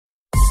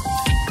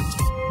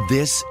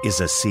This is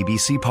a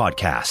CBC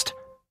podcast.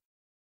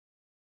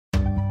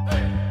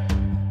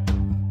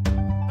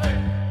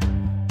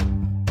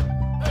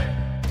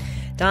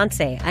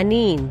 Danse,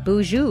 Anine,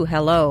 Boujou,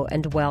 hello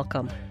and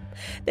welcome.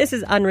 This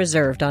is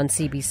Unreserved on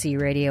CBC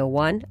Radio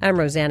 1. I'm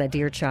Rosanna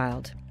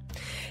Deerchild.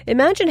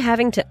 Imagine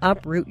having to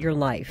uproot your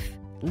life,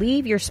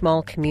 leave your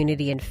small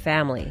community and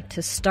family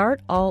to start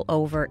all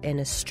over in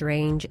a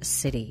strange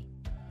city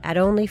at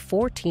only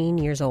 14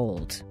 years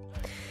old.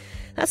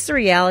 That's the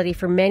reality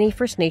for many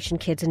First Nation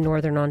kids in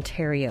Northern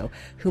Ontario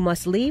who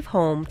must leave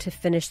home to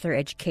finish their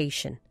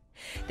education.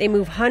 They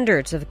move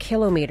hundreds of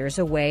kilometres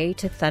away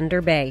to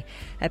Thunder Bay,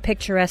 a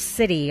picturesque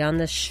city on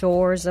the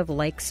shores of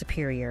Lake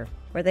Superior,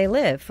 where they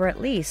live for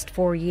at least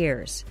 4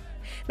 years.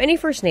 Many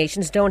First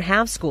Nations don't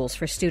have schools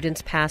for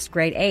students past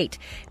grade 8,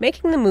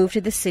 making the move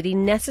to the city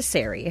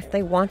necessary if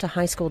they want a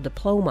high school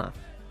diploma.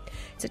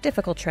 It's a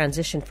difficult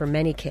transition for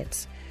many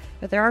kids,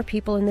 but there are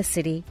people in the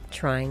city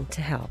trying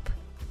to help.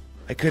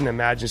 I couldn't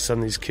imagine some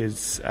of these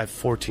kids at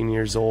 14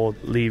 years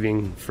old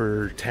leaving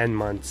for 10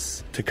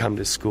 months to come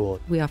to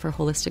school. We offer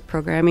holistic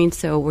programming,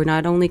 so we're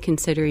not only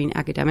considering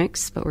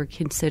academics, but we're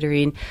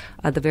considering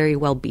the very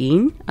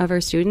well-being of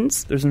our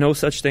students. There's no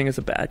such thing as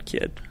a bad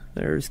kid.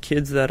 There's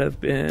kids that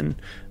have been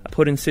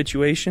put in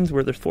situations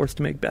where they're forced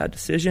to make bad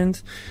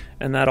decisions,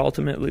 and that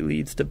ultimately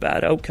leads to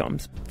bad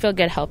outcomes. I feel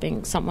good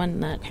helping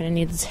someone that kind of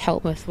needs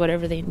help with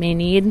whatever they may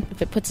need.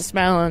 If it puts a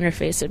smile on their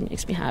face, it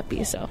makes me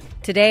happy. So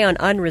today on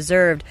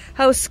Unreserved,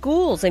 how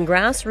schools and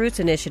grassroots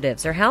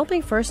initiatives are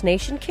helping First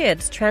Nation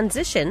kids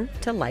transition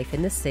to life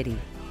in the city.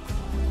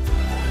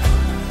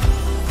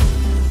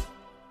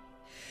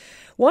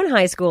 One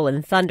high school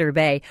in Thunder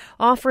Bay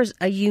offers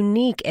a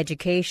unique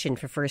education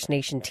for First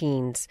Nation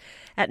teens.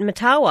 At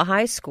Matawa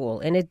High School,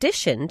 in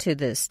addition to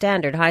the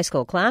standard high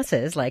school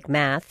classes like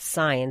math,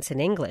 science,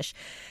 and English,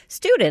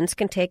 students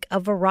can take a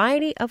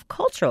variety of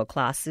cultural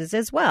classes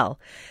as well.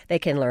 They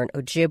can learn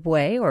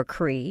Ojibwe or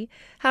Cree,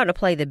 how to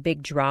play the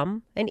big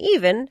drum, and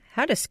even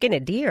how to skin a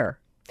deer.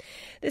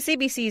 The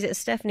CBC's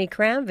Stephanie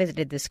Cram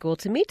visited the school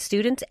to meet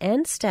students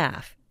and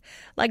staff,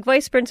 like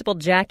Vice Principal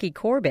Jackie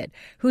Corbett,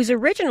 who's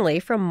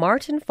originally from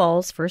Martin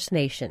Falls First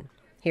Nation.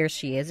 Here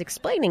she is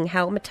explaining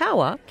how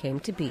Matawa came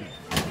to be.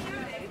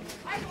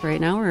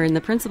 Right now we're in the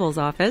principal's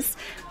office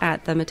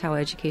at the Matawa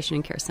Education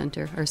and Care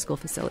Centre, our school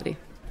facility.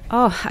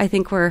 I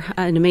think we're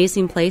an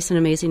amazing place, an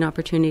amazing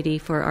opportunity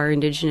for our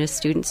Indigenous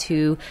students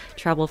who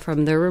travel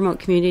from their remote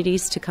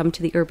communities to come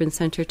to the urban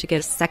centre to get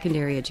a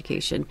secondary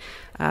education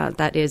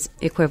that is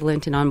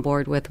equivalent and on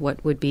board with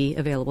what would be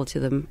available to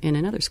them in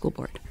another school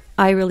board.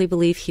 I really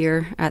believe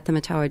here at the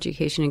Matawa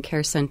Education and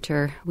Care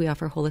Centre, we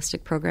offer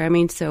holistic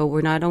programming. So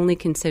we're not only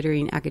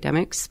considering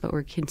academics, but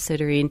we're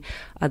considering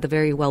the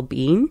very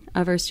well-being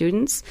of our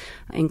students,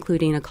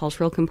 including a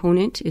cultural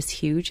component is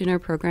huge in our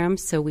program.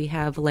 So we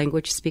have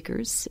language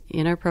speakers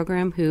in our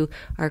program who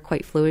are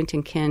quite fluent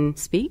and can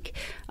speak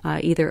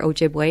either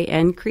Ojibwe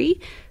and Cree.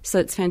 So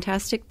it's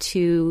fantastic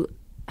to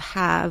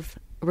have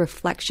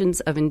reflections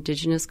of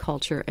Indigenous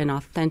culture and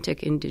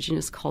authentic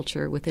Indigenous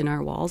culture within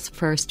our walls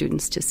for our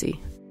students to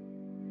see.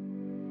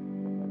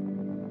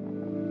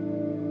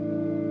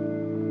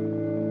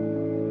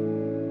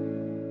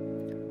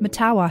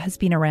 Matawa has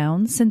been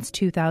around since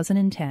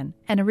 2010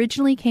 and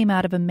originally came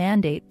out of a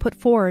mandate put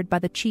forward by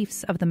the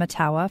chiefs of the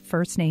Matawa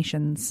First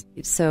Nations.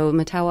 So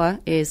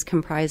Matawa is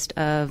comprised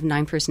of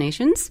 9 First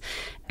Nations: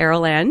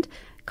 Arrowland,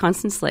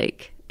 Constance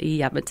Lake,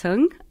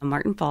 Yabatung,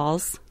 Martin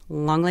Falls,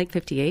 Long Lake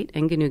 58,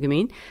 and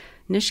Ganugamine,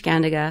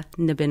 Niskandaga,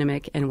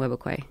 Nabinimik, and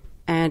Webakwe.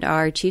 And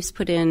our chiefs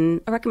put in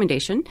a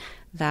recommendation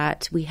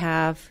that we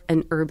have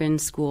an urban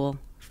school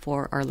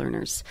for our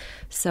learners.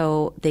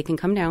 So they can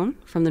come down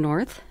from the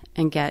north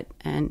and get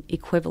an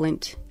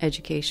equivalent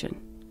education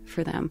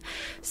for them.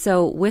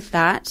 So with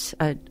that,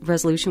 a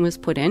resolution was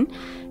put in,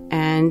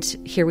 and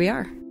here we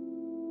are.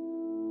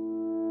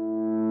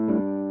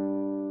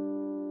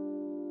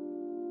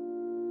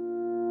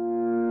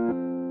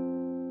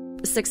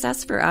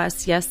 Success for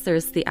us, yes,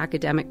 there's the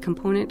academic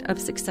component of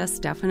success,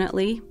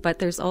 definitely, but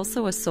there's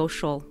also a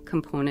social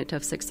component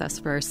of success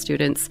for our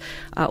students.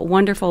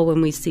 Wonderful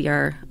when we see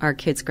our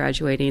kids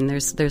graduating.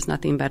 There's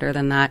nothing better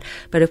than that.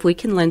 But if we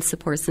can lend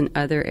supports in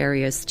other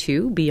areas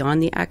too,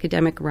 beyond the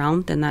academic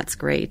realm, then that's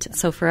great.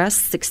 So for us,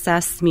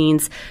 success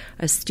means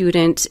a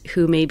student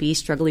who may be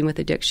struggling with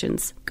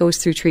addictions goes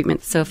through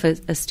treatment. So if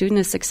a student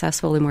is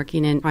successful in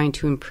working in trying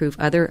to improve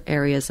other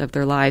areas of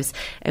their lives,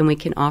 and we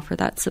can offer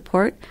that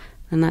support,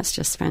 and that's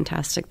just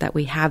fantastic that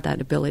we have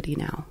that ability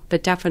now.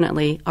 But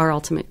definitely our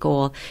ultimate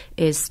goal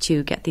is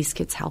to get these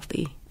kids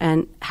healthy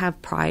and have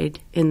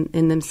pride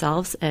in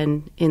themselves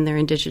and in their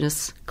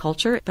Indigenous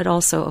culture, but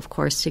also, of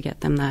course, to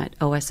get them that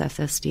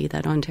OSFSD,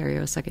 that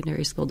Ontario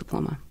Secondary School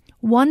Diploma.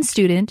 One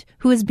student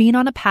who has been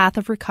on a path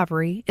of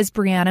recovery is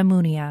Brianna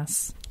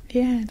Munias.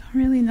 Yeah, I don't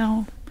really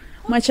know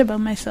much about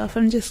myself.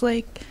 I'm just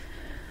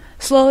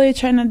slowly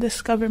trying to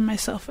discover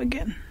myself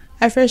again.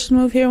 I first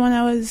moved here when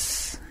I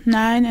was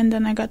 9, and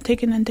then I got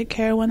taken into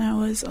care when I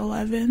was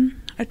 11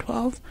 or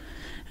 12.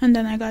 And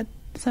then I got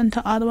sent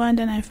to Ottawa, and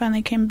then I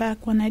finally came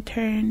back when I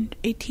turned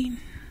 18.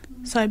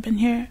 So I've been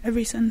here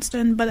ever since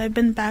then, but I've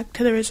been back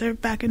to the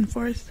reserve back and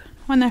forth.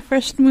 When I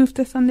first moved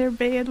to Thunder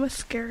Bay, it was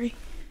scary.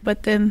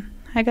 But then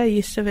I got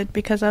used to it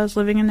because I was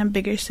living in a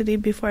bigger city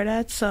before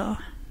that, so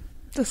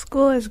the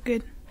school is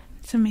good.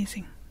 It's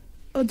amazing.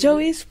 Well,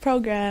 Joey's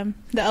program,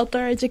 the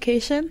outdoor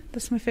education,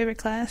 that's my favorite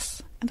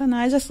class. I don't know,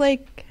 I just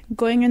like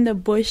going in the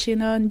bush,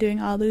 and doing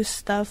all this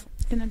stuff.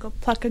 Gonna go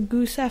pluck a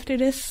goose after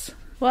this.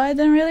 Well, I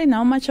didn't really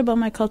know much about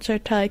my culture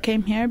till I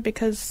came here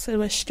because it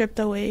was stripped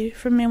away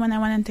from me when I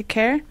went into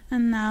care.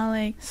 And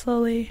now,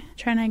 slowly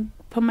trying to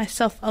put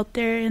myself out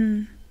there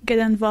and get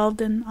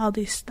involved in all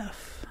these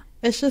stuff.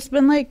 It's just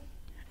been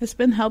it's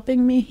been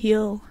helping me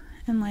heal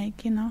and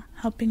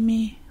helping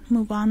me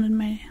move on with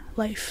my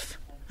life.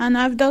 And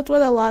I've dealt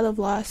with a lot of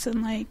loss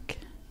and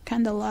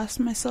kind of lost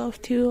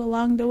myself too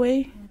along the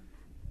way.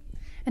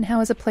 And how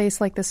is a place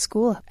like this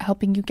school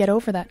helping you get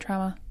over that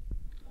trauma?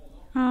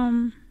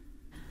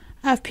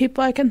 I have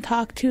people I can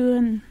talk to,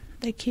 and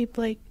they keep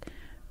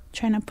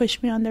trying to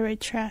push me on the right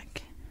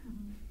track.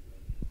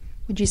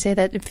 Would you say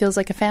that it feels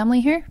like a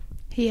family here?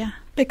 Yeah,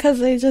 because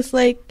they just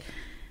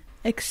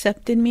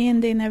accepted me,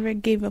 and they never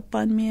gave up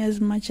on me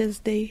as much as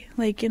they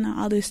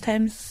all those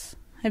times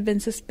I've been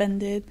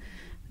suspended.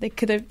 They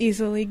could have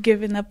easily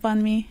given up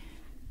on me,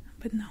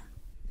 but no.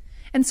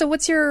 And so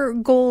what's your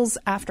goals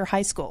after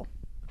high school?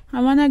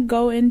 I want to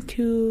go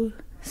into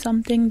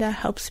something that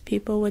helps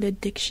people with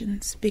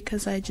addictions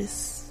because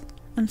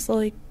I'm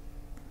slowly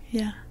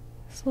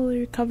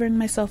recovering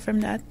myself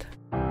from that.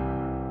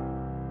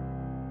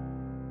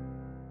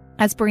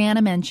 As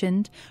Brianna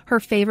mentioned,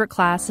 her favorite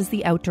class is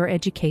the outdoor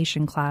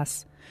education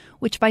class,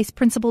 which Vice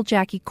Principal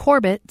Jackie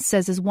Corbett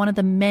says is one of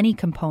the many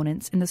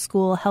components in the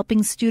school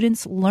helping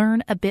students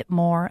learn a bit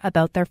more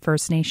about their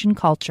First Nation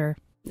culture.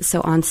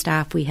 So on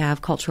staff, we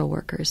have cultural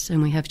workers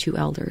and we have 2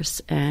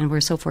 elders. And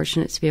we're so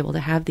fortunate to be able to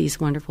have these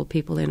wonderful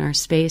people in our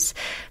space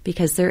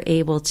because they're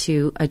able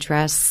to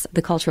address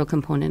the cultural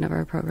component of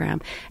our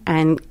program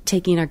and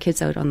taking our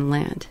kids out on the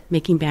land,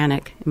 making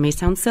bannock. It may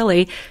sound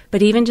silly,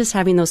 but even just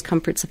having those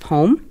comforts of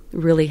home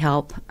really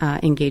help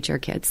engage our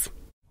kids.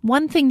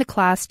 One thing the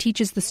class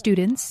teaches the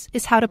students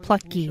is how to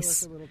pluck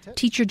geese.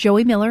 Teacher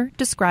Joey Miller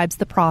describes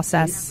the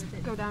process.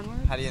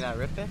 How do you not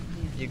rip it?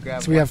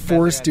 So we have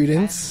 4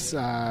 students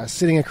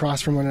sitting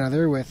across from one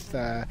another with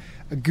a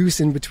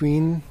goose in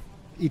between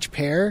each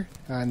pair,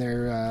 and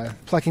they're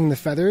plucking the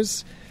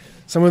feathers.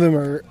 Some of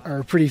them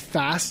are pretty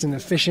fast and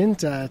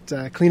efficient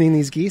at cleaning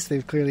these geese.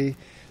 They've clearly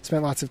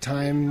spent lots of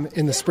time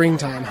in the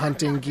springtime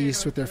hunting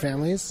geese with their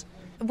families.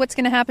 What's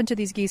going to happen to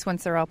these geese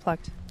once they're all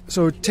plucked?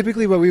 So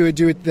typically what we would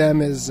do with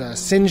them is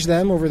singe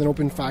them over an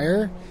open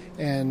fire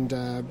and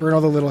burn all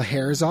the little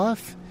hairs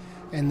off.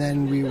 And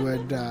then we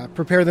would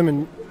prepare them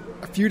in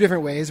a few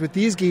different ways. With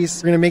these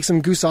geese, we're going to make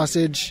some goose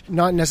sausage,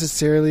 not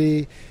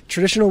necessarily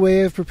traditional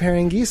way of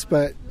preparing geese,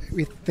 but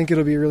we think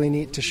it'll be really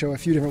neat to show a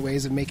few different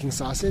ways of making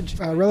sausage.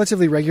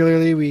 Relatively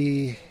regularly,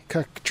 we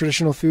cook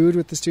traditional food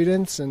with the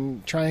students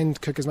and try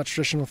and cook as much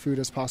traditional food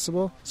as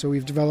possible. So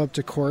we've developed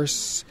a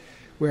course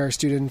where our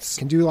students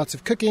can do lots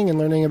of cooking and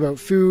learning about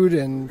food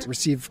and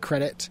receive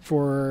credit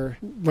for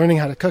learning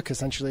how to cook,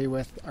 essentially,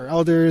 with our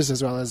elders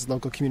as well as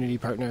local community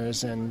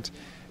partners. And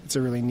it's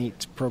a really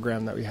neat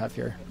program that we have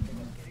here.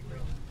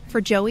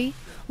 For Joey,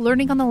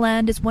 learning on the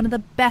land is one of the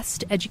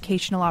best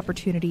educational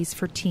opportunities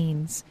for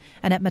teens.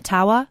 And at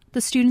Matawa,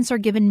 the students are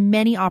given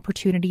many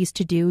opportunities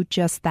to do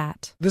just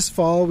that. This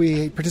fall,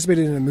 we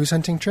participated in a moose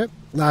hunting trip.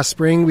 Last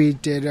spring, we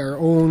did our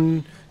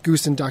own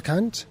goose and duck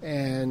hunt,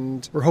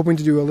 and we're hoping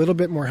to do a little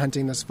bit more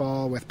hunting this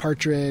fall with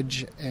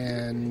partridge.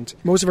 And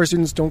most of our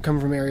students don't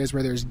come from areas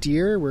where there's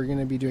deer. We're going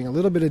to be doing a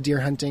little bit of deer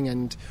hunting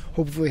and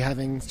hopefully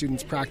having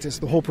students practice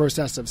the whole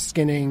process of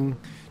skinning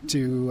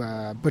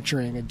to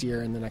butchering a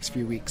deer in the next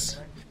few weeks.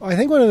 I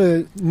think one of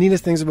the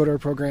neatest things about our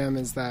program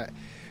is that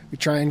we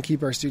try and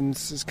keep our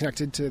students as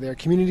connected to their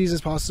communities as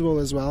possible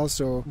as well.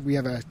 So we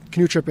have a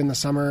canoe trip in the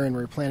summer, and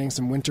we're planning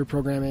some winter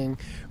programming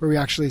where we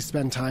actually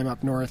spend time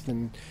up north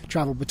and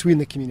travel between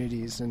the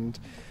communities. And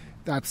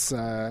that's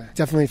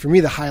definitely, for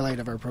me, the highlight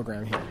of our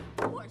program here.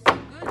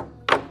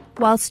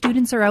 While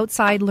students are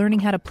outside learning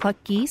how to pluck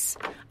geese,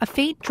 a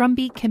faint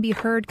drumbeat can be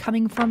heard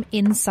coming from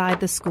inside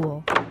the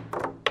school,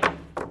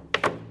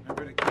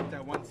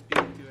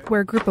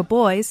 where a group of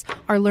boys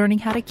are learning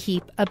how to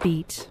keep a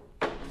beat.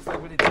 It's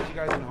like what they teach you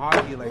guys in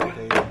hockey,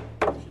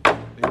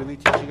 they really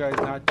teach you guys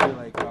not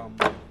to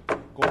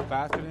go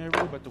faster than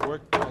everybody, but to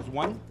work as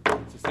one.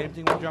 It's the same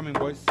thing with drumming,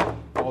 boys.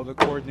 All the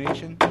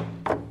coordination.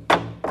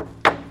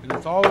 And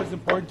it's always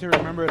important to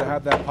remember to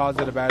have that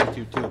positive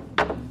attitude too.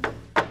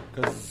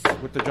 Because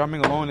with the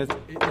drumming alone, it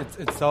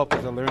itself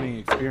is a learning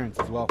experience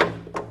as well.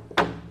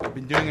 I've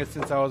been doing it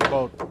since I was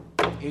about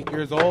 8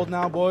 years old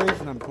now, boys,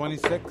 and I'm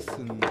 26,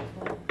 and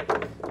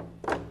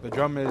the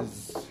drum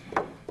is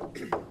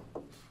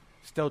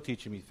still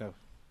teaching me a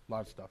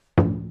lot of stuff.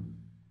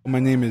 My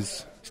name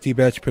is Steve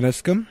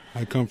Peneskam.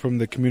 I come from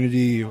the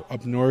community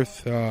up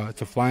north.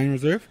 It's a flying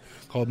reserve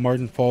called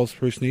Martin Falls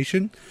First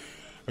Nation.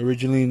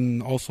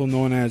 originally also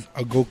known as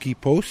Agoki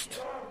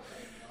Post.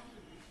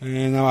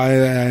 And now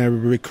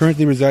I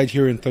currently reside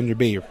here in Thunder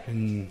Bay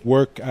and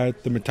work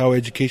at the Matawa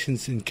Education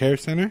and Care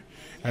Center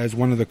as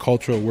one of the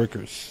cultural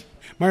workers.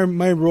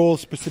 My role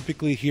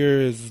specifically here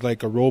is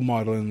like a role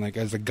model and like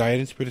as a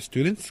guidance for the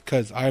students,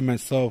 because I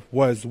myself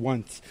was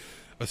once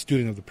a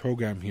student of the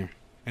program here.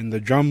 And the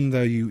drum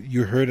that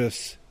you heard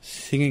us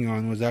singing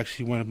on was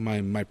actually one of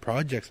my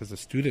projects as a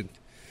student.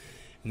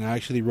 And I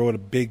actually wrote a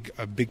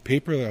big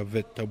paper of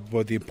it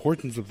about the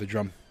importance of the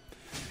drum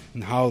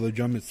and how the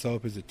drum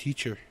itself is a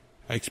teacher.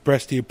 I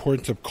expressed the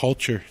importance of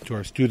culture to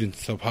our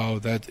students, of how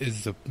that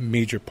is a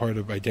major part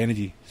of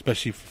identity,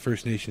 especially for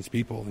First Nations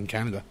people in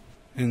Canada.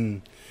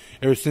 And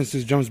ever since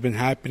this drum's been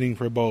happening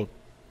for about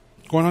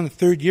going on the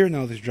third year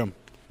now,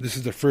 this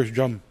is the first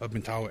drum of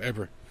Matawa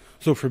ever.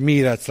 So for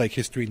me, that's like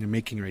history in the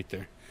making right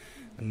there.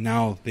 And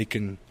now they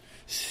can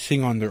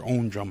sing on their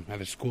own drum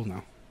at a school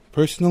now.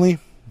 Personally,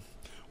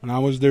 when I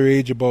was their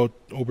age about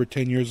over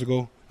 10 years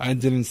ago, I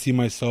didn't see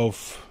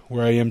myself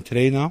where I am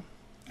today now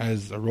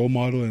as a role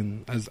model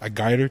and as a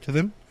guider to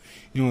them.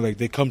 You know, like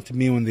they come to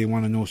me when they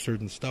want to know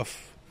certain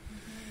stuff.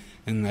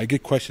 And I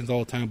get questions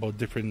all the time about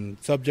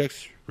different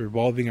subjects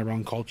revolving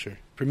around culture.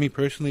 For me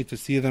personally, to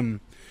see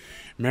them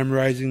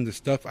memorizing the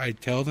stuff I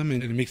tell them,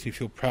 and it makes me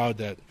feel proud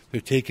that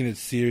they're taking it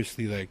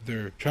seriously. Like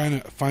they're trying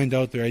to find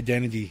out their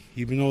identity.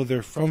 Even though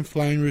they're from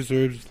Flying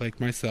Reserves like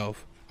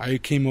myself, I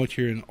came out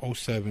here in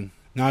 2007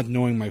 not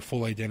knowing my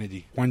full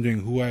identity,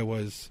 wondering who I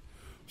was.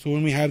 So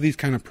when we have these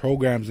kind of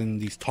programs and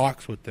these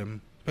talks with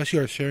them, especially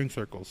our sharing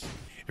circles,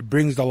 it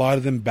brings a lot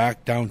of them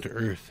back down to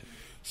earth.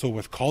 So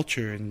with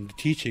culture and the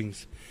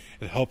teachings,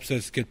 it helps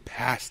us get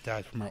past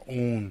that from our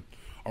own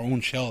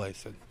shell, I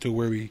said, to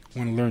where we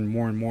want to learn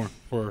more and more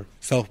for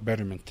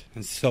self-betterment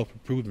and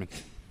self-improvement.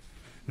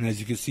 And as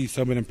you can see,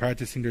 some of them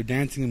practicing their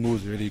dancing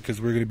moves already,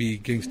 because we're going to be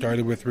getting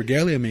started with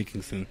regalia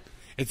making soon.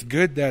 It's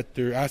good that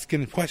they're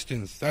asking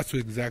questions. That's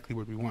exactly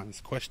what we want,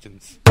 is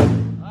questions.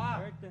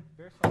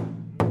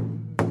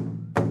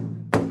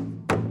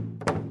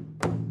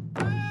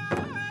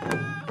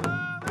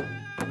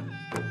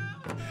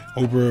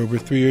 Over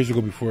 3 years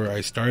ago, before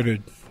I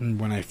started,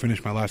 when I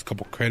finished my last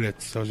couple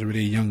credits, I was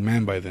already a young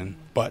man by then.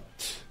 But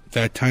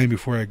that time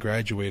before I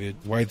graduated,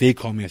 why they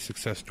call me a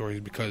success story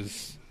is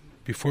because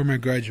before my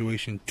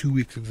graduation, 2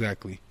 weeks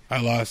exactly,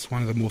 I lost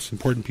one of the most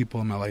important people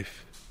in my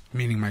life,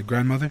 meaning my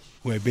grandmother,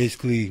 who I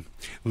basically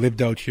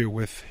lived out here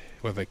with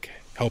like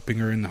helping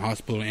her in the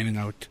hospital in and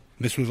out.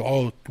 This was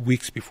all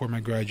weeks before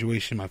my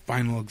graduation, my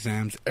final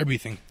exams,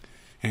 everything.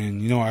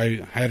 And, you know,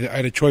 I had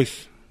a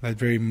choice that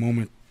very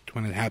moment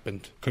when it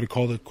happened. Could have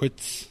called it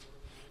quits.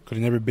 Could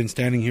have never been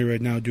standing here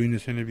right now doing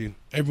this interview.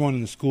 Everyone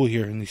in the school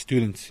here and these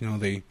students, you know,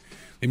 they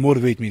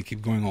motivate me to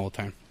keep going all the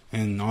time.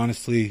 And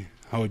honestly,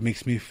 how it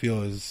makes me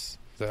feel is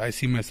that I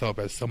see myself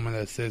as someone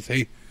that says,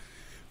 hey,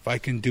 if I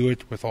can do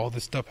it with all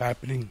this stuff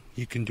happening,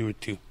 you can do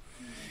it too.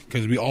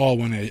 Because we all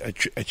want to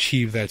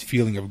achieve that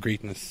feeling of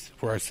greatness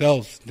for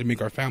ourselves, to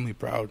make our family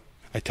proud.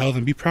 I tell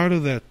them, be proud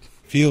of that.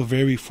 Feel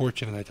very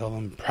fortunate. I tell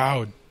them,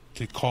 proud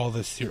to call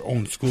this your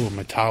own school,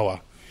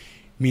 Matawa,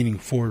 meaning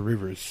 4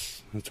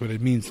 rivers. That's what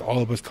it means, all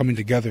of us coming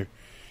together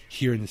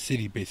here in the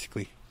city,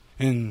 basically.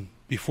 And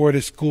before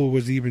this school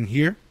was even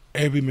here,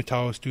 every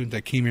Matawa student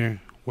that came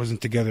here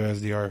wasn't together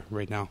as they are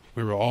right now.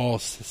 We were all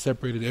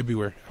separated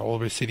everywhere, all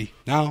over the city.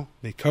 Now,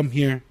 they come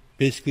here,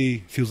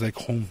 basically feels like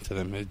home to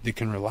them. They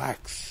can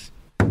relax.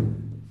 So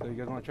you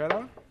guys want to try that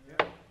one?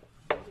 Yeah.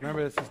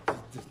 Remember, this is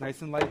just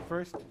nice and light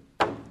first.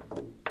 All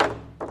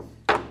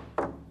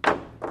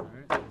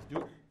right, let's do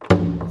it.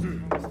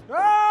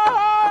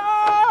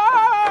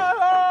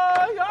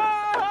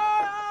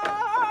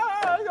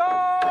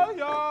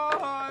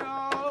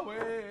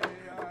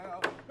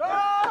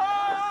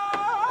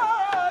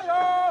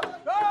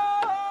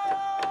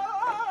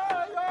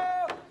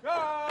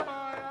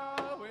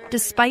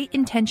 Despite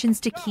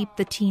intentions to keep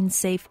the teens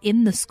safe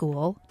in the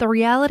school, the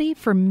reality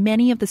for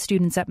many of the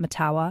students at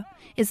Matawa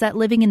is that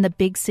living in the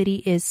big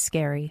city is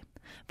scary.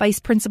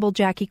 Vice Principal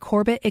Jackie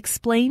Corbett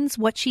explains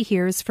what she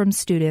hears from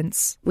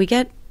students. We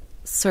get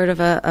sort of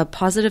a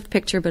positive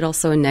picture, but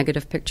also a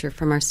negative picture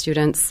from our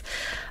students.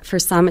 For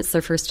some, it's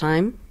their first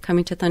time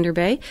coming to Thunder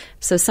Bay.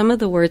 So some of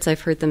the words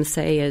I've heard them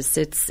say is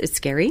it's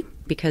scary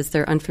because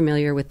they're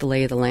unfamiliar with the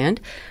lay of the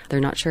land. They're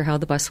not sure how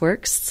the bus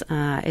works.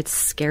 It's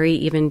scary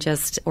even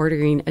just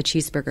ordering a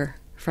cheeseburger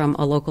from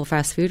a local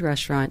fast food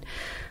restaurant.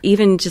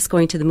 Even just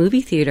going to the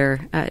movie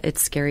theater,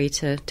 it's scary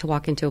to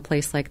walk into a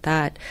place like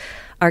that.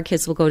 Our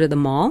kids will go to the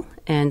mall,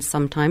 and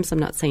sometimes, I'm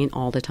not saying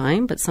all the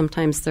time, but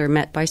sometimes they're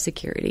met by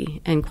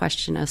security and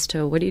question as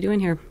to, what are you doing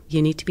here?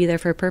 You need to be there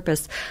for a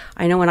purpose.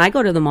 I know when I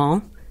go to the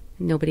mall,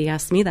 nobody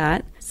asks me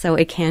that, so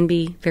it can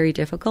be very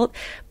difficult.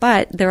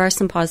 But there are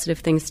some positive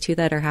things, too,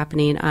 that are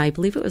happening. I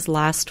believe it was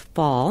last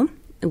fall,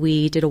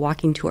 we did a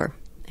walking tour.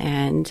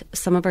 and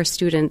some of our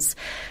students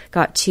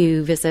got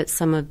to visit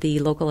some of the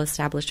local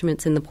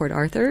establishments in the Port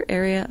Arthur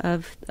area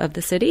of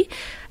the city.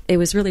 It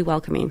was really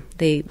welcoming.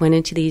 They went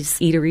into these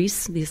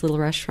eateries, these little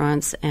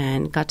restaurants,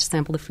 and got to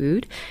sample the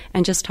food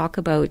and just talk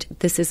about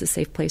this is a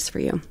safe place for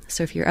you.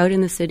 So if you're out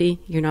in the city,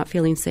 you're not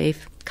feeling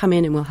safe, come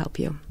in and we'll help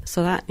you.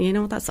 So that,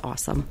 that's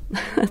awesome.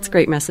 That's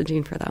great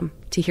messaging for them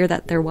to hear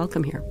that they're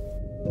welcome here.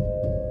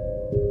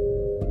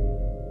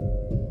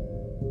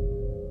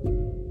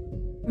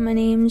 My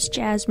name's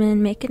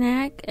Jasmine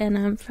Mikanak, and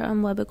I'm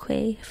from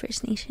Webequie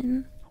First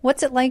Nation.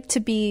 What's it like to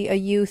be a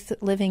youth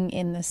living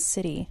in this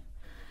city?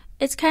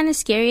 It's kind of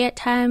scary at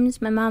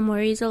times. My mom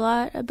worries a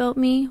lot about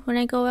me when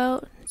I go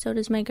out. So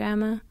does my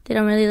grandma. They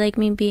don't really like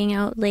me being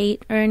out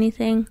late or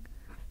anything.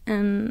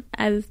 And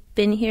I've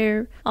been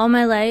here all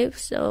my life,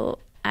 so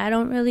I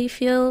don't really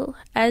feel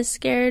as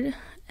scared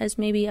as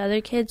maybe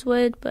other kids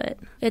would, but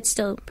it's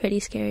still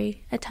pretty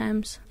scary at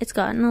times. It's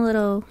gotten a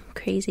little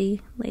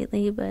crazy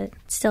lately, but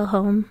it's still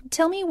home.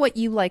 Tell me what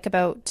you like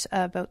about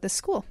the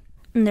school.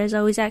 And there's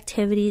always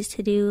activities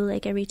to do.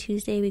 Like every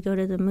Tuesday we go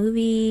to the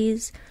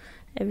movies.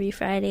 Every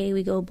Friday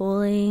we go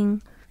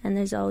bowling. And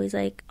there's always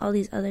like all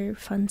these other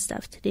fun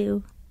stuff to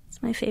do.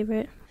 It's my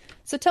favorite.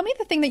 So tell me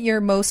the thing that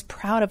you're most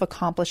proud of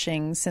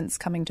accomplishing since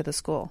coming to the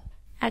school.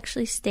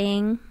 Actually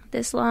staying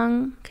this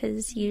long,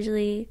 because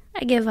usually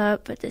I give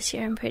up, but this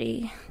year I'm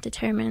pretty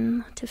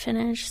determined to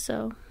finish.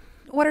 So,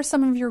 what are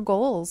some of your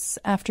goals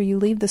after you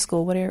leave the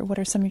school? What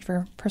are some of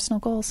your personal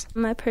goals?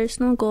 My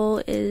personal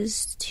goal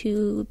is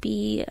to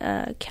be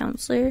a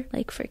counselor,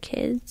 like for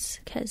kids,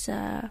 because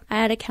I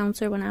had a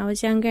counselor when I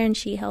was younger, and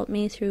she helped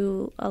me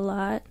through a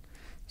lot.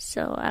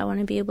 So I want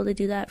to be able to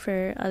do that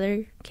for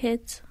other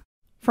kids.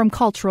 From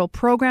cultural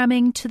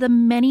programming to the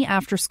many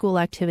after-school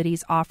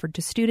activities offered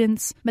to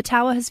students,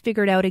 Matawa has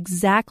figured out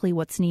exactly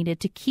what's needed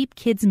to keep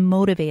kids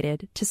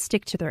motivated to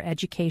stick to their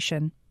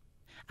education.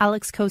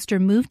 Alex Coaster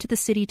moved to the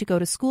city to go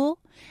to school,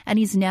 and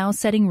he's now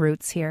setting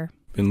roots here.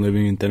 Been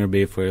living in Thunder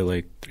Bay for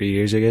like 3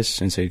 years, I guess,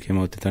 since I came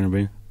out to Thunder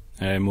Bay.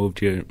 I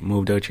moved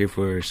out here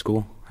for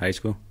school, high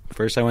school.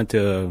 First I went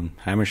to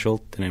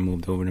Hammersholt, then I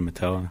moved over to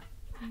Matawa,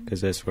 because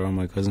that's where all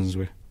my cousins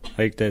were.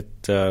 I like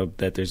that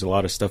there's a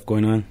lot of stuff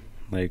going on,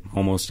 like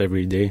almost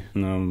every day.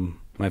 And,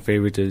 my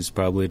favorite is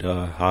probably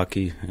the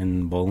hockey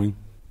and bowling.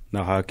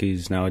 The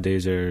hockeys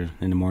nowadays are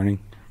in the morning.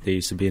 They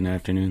used to be in the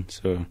afternoon,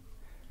 so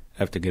I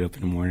have to get up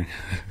in the morning.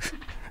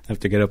 I have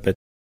to get up at...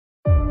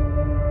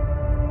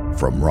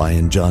 From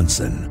Rian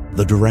Johnson,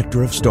 the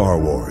director of Star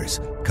Wars,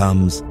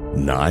 comes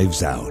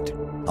Knives Out,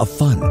 a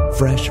fun,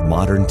 fresh,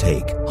 modern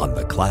take on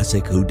the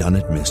classic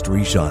whodunit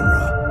mystery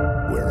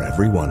genre, where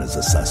everyone is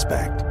a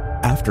suspect.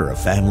 After a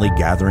family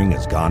gathering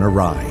has gone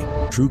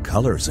awry, true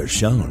colors are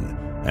shown,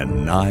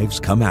 and knives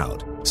come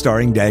out.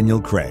 Starring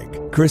Daniel Craig,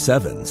 Chris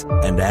Evans,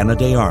 and Ana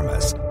de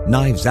Armas,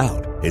 Knives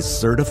Out is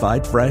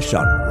certified fresh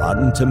on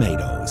Rotten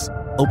Tomatoes.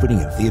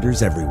 Opening in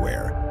theaters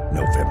everywhere,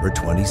 November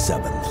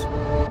 27th.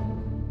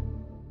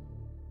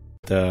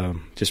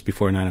 Just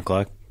before 9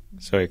 o'clock,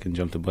 so I can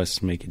jump the bus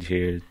and make it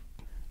here.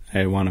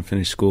 I want to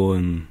finish school,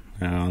 and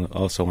I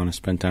also want to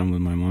spend time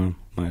with my mom,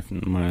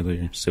 my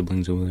other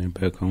siblings over there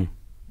back home.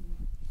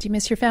 Do you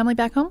miss your family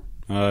back home?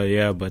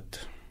 Yeah,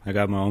 but I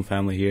got my own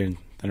family here in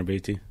Thunder Bay.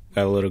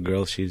 Got a little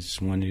girl,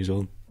 she's 1 year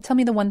old. Tell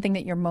me the one thing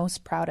that you're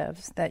most proud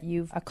of that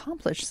you've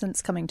accomplished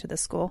since coming to the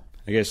school.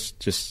 I guess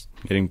just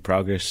getting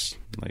progress,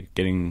 like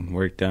getting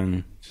work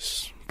done.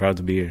 Just proud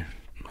to be here.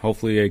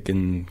 Hopefully I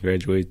can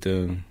graduate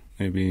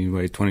maybe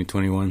by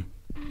 2021.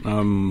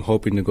 I'm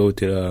hoping to go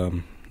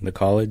to the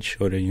college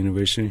or the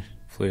university.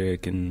 Hopefully I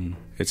can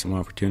get some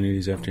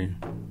opportunities after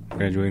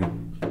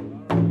graduating.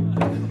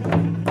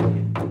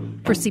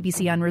 For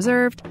CBC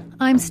Unreserved,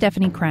 I'm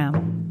Stephanie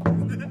Cram.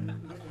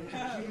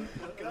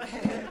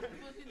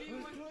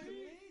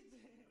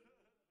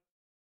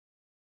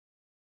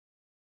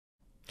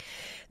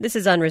 This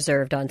is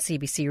Unreserved on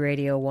CBC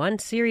Radio 1,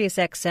 Sirius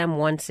XM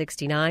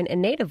 169, and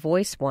Native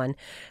Voice 1.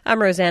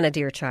 I'm Rosanna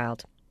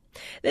Deerchild.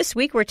 This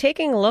week we're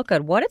taking a look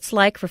at what it's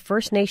like for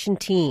First Nation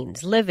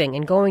teens living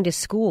and going to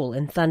school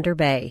in Thunder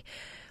Bay,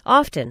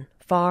 often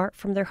far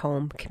from their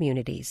home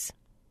communities.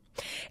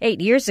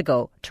 8 years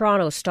ago,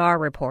 Toronto Star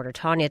reporter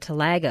Tanya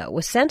Talaga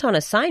was sent on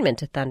assignment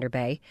to Thunder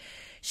Bay.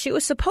 She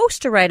was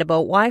supposed to write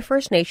about why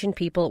First Nation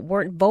people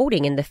weren't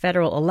voting in the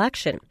federal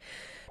election.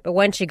 But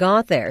when she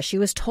got there, she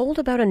was told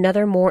about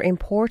another more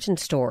important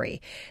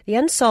story, the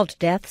unsolved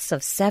deaths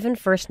of 7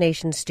 First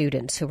Nation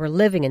students who were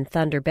living in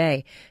Thunder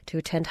Bay to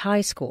attend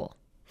high school.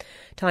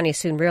 Tanya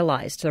soon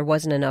realized there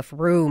wasn't enough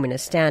room in a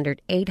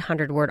standard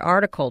 800-word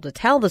article to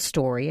tell the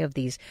story of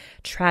these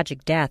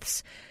tragic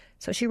deaths,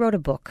 so she wrote a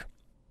book.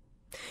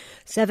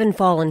 7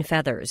 Fallen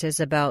Feathers is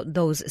about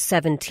those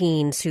 7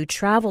 teens who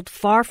traveled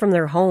far from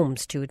their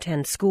homes to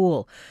attend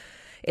school.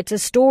 It's a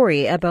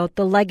story about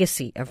the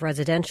legacy of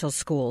residential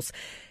schools.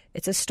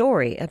 It's a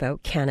story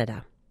about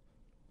Canada.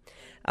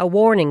 A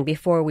warning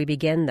before we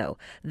begin, though,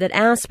 that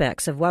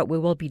aspects of what we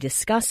will be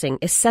discussing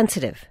is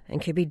sensitive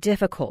and could be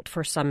difficult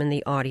for some in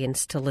the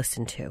audience to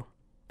listen to.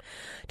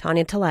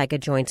 Tanya Talaga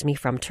joins me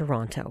from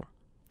Toronto.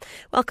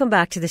 Welcome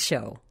back to the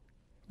show.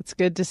 It's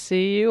good to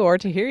see you, or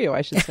to hear you,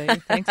 I should say.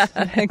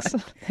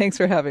 Thanks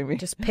for having me.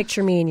 Just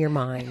picture me in your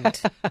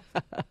mind.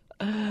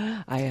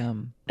 I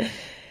am.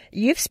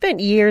 You've spent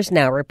years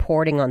now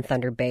reporting on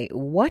Thunder Bay.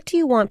 What do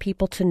you want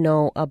people to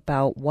know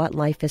about what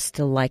life is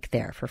still like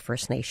there for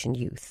First Nation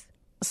youth?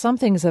 Some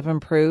things have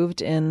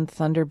improved in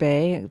Thunder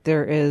Bay.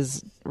 There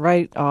is,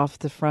 right off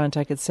the front,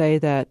 I could say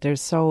that there's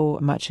so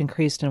much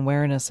increased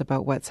awareness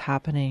about what's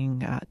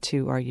happening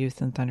to our youth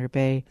in Thunder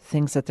Bay,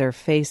 things that they're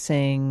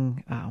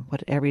facing,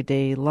 what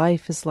everyday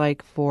life is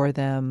like for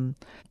them.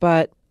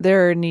 But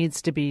there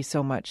needs to be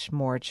so much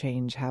more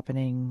change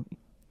happening.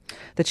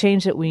 The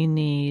change that we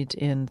need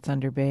in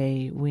Thunder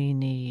Bay, we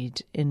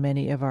need in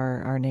many of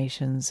our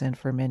nations and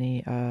for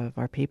many of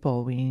our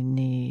people. We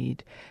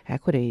need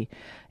equity.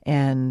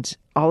 And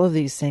all of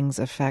these things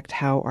affect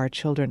how our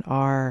children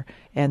are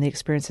and the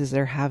experiences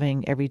they're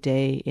having every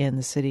day in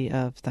the city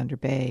of Thunder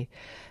Bay.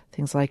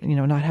 Things like,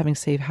 not having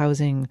safe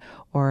housing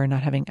or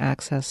not having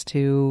access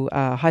to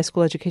high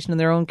school education in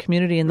their own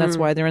community. And that's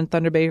why they're in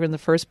Thunder Bay in the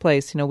first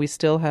place. We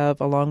still have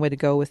a long way to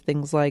go with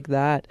things like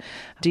that.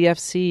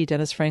 DFC,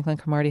 Dennis Franklin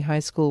Cromartie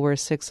High School, where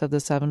 6 of the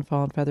 7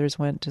 Fallen Feathers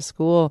went to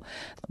school.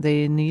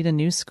 They need a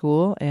new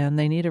school and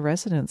they need a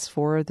residence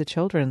for the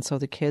children so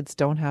the kids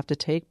don't have to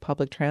take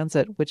public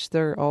transit, which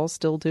they're all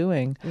still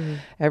doing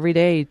every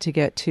day to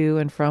get to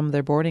and from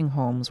their boarding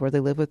homes where they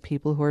live with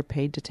people who are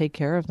paid to take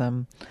care of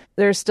them.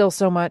 There's still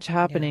so much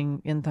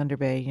happening in Thunder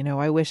Bay.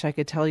 I wish I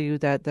could tell you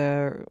that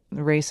the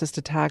racist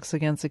attacks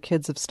against the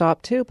kids have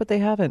stopped too, but they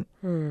haven't.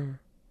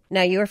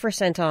 Now, you were first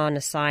sent on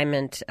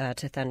assignment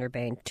to Thunder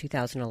Bay in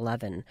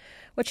 2011.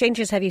 What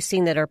changes have you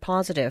seen that are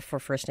positive for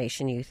First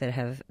Nation youth that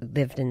have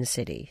lived in the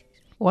city?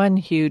 One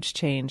huge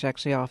change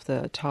actually off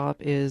the top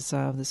is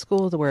the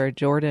school where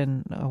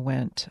Jordan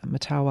went,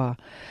 Matawa.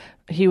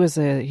 He was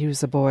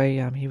a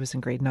boy. He was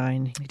in grade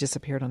 9. He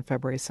disappeared on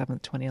February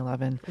 7th,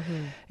 2011.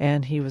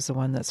 And he was the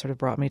one that sort of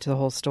brought me to the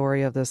whole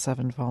story of the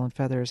 7 Fallen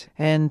Feathers.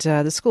 And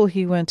the school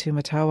he went to,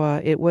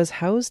 Matawa, it was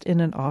housed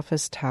in an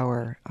office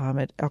tower.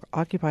 It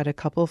occupied a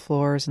couple of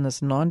floors in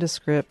this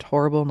nondescript,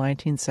 horrible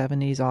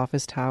 1970s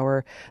office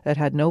tower that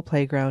had no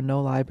playground,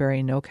 no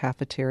library, no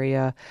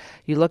cafeteria.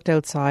 You looked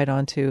outside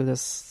onto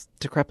this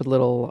decrepit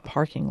little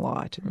parking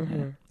lot.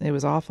 It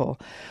was awful.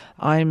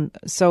 I'm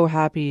so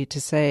happy to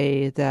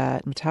say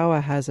that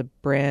Matawa has a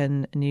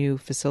brand new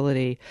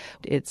facility.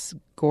 It's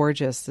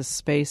gorgeous. The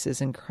space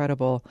is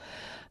incredible.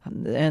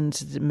 And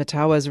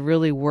Matawa has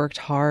really worked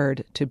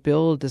hard to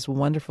build this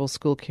wonderful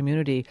school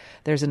community.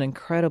 There's an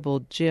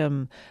incredible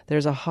gym.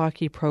 There's a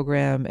hockey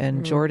program,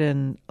 and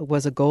Jordan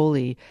was a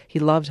goalie. He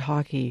loved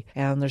hockey,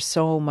 and there's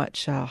so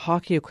much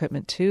hockey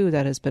equipment, too,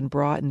 that has been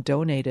brought and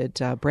donated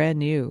brand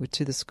new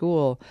to the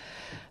school.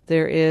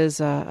 There is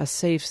a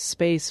safe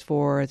space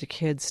for the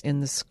kids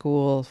in the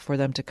school for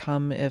them to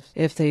come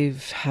if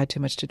they've had too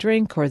much to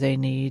drink or they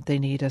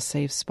need a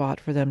safe spot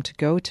for them to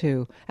go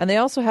to. And they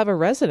also have a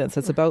residence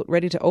that's about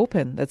ready to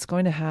open that's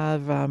going to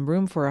have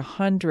room for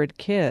 100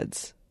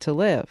 kids to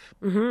live.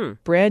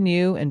 Brand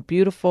new and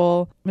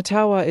beautiful.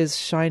 Matawa is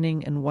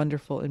shining and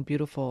wonderful and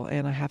beautiful.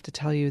 And I have to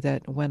tell you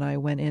that when I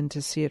went in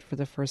to see it for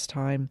the first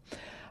time,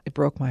 it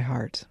broke my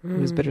heart. It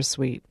was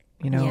bittersweet.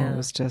 It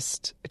was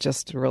it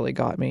just really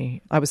got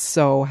me. I was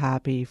so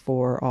happy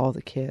for all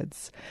the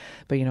kids.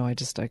 But,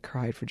 I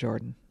cried for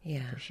Jordan.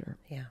 Yeah. For sure.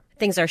 Yeah.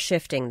 Things are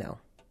shifting, though.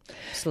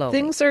 Slowly.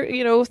 Things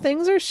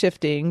are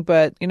shifting,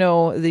 but,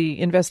 the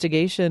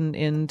investigation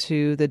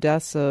into the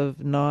deaths of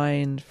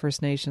 9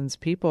 First Nations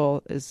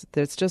people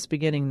it's just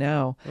beginning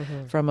now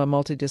from a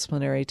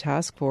multidisciplinary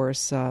task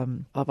force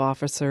of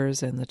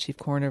officers and the Chief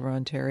Coroner of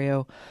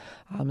Ontario.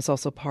 It's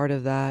also part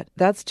of that.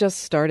 That's just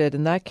started,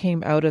 and that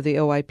came out of the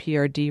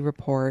OIPRD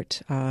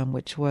report,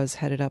 which was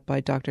headed up by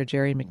Dr.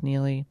 Jerry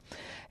McNeely.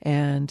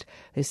 And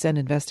they sent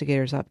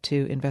investigators up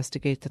to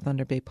investigate the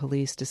Thunder Bay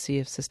Police to see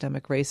if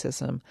systemic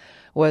racism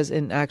was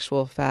in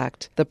actual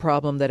fact the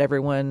problem that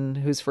everyone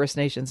who's First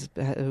Nations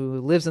who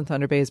lives in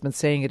Thunder Bay has been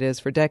saying it is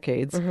for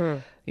decades.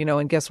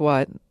 And guess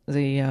what?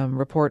 The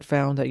report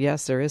found that,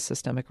 yes, there is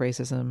systemic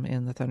racism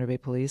in the Thunder Bay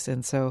Police.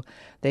 And so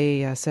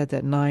they said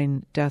that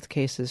 9 death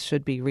cases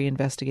should be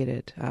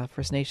reinvestigated,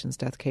 First Nations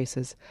death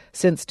cases,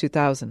 since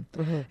 2000.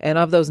 And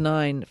of those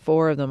 9,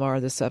 4 of them are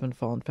the 7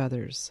 Fallen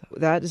Feathers.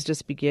 That is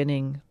just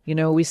beginning.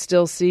 We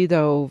still see,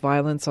 though,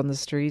 violence on the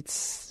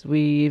streets.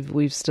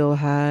 We've still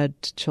had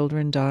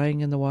children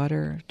dying in the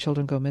water.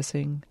 Children go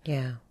missing.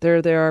 Yeah.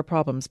 There are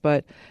problems.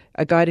 But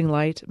a guiding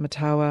light,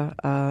 Matawa,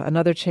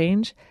 another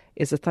change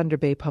is the Thunder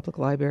Bay Public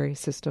Library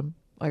system.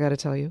 I got to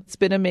tell you, it's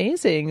been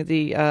amazing.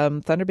 The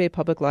Thunder Bay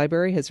Public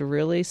Library has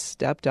really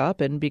stepped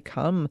up and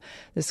become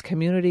this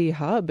community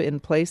hub in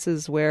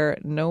places where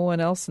no one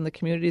else in the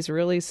community has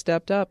really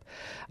stepped up.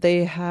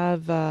 They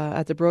have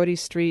at the Brodie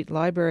Street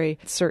Library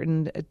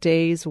certain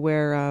days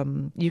where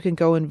you can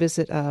go and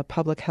visit a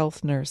public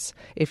health nurse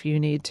if you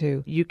need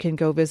to. You can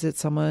go visit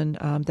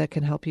someone that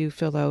can help you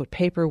fill out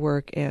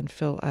paperwork and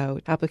fill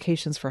out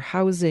applications for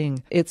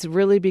housing. It's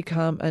really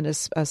become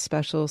a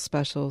special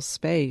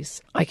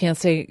space. I can't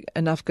say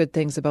enough enough good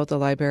things about the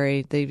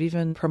library. They've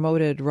even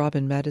promoted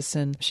Robin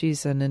Medicine.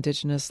 She's an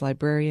Indigenous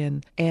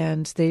librarian,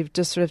 and they've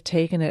just sort of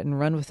taken it and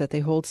run with it.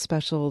 They hold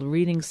special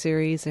reading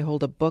series. They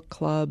hold a book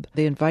club.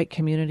 They invite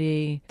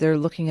community. They're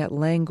looking at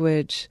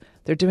language.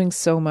 They're doing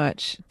so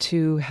much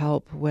to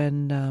help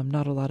when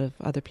not a lot of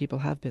other people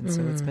have been,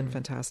 so it's been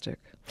fantastic.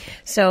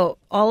 So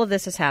all of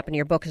this has happened.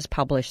 Your book is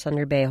published.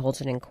 Thunder Bay holds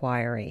an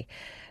inquiry.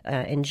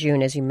 In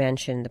June, as you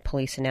mentioned, the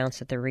police announced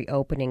that they're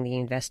reopening the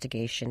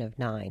investigation of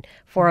 9.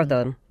 4 of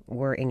them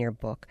were in your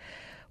book.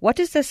 What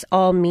does this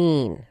all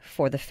mean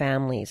for the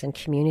families and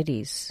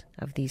communities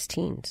of these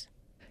teens?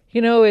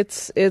 You know,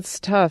 it's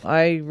tough.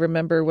 I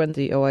remember when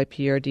the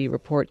OIPRD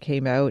report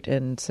came out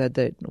and said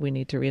that we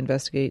need to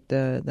reinvestigate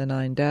the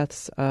 9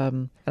 deaths.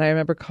 And I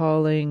remember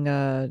calling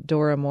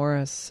Dora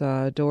Morris.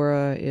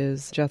 Dora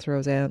is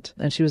Jethro's aunt,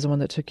 and she was the one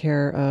that took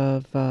care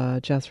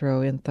of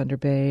Jethro in Thunder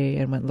Bay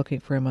and went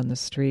looking for him on the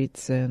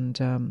streets, and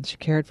she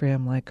cared for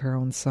him like her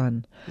own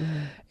son.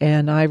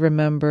 And I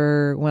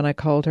remember when I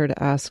called her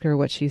to ask her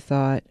what she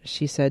thought,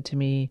 she said to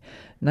me,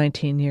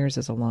 19 years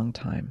is a long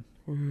time.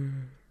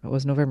 It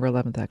was November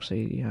 11th,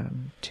 actually,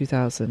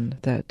 2000,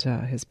 that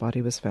his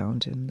body was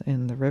found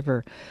in the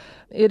river.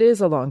 It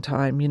is a long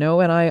time, you know,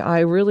 and I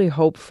really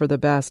hope for the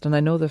best, and I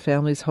know the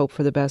families hope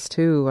for the best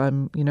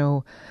too. You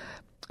know,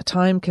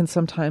 time can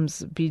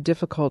sometimes be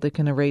difficult. It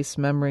can erase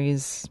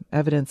memories.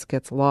 Evidence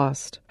gets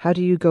lost. How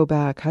do you go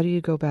back? How do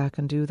you go back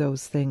and do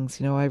those things?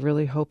 You know, I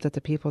really hope that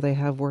the people they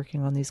have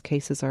working on these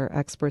cases are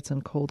experts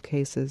in cold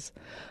cases.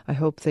 I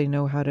hope they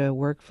know how to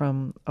work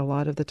from a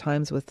lot of the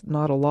times with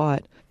not a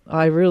lot.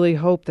 I really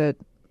hope that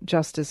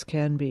justice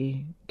can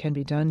be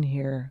done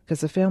here, because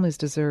the families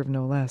deserve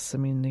no less. I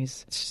mean,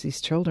 these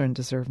children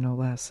deserve no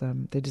less.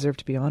 They deserve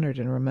to be honored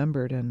and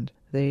remembered, and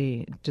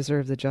they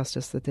deserve the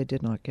justice that they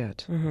did not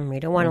get. We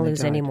don't want to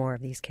lose any more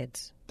of these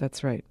kids.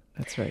 That's right.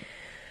 That's right.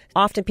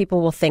 Often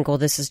people will think, well,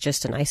 this is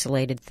just an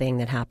isolated thing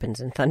that happens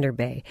in Thunder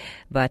Bay,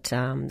 but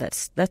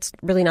that's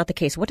really not the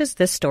case. What does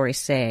this story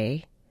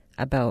say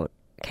about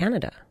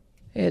Canada?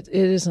 It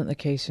isn't the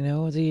case, you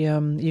know.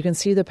 You can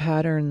see the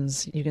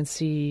patterns. You can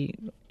see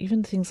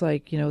even things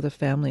like, you know, the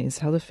families,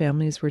 how the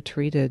families were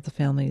treated, the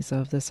families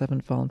of the 7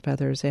 Fallen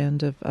Feathers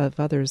and of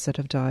others that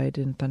have died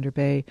in Thunder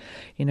Bay,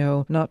 you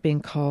know, not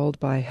being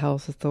called by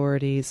health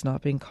authorities,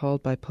 not being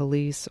called by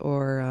police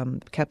or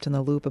kept in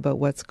the loop about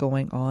what's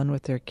going on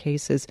with their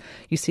cases.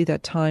 You see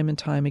that time and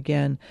time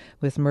again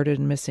with murdered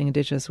and missing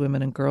Indigenous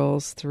women and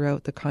girls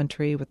throughout the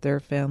country with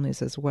their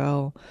families as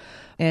well.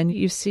 And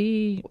you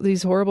see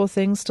these horrible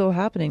things still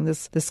happening,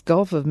 this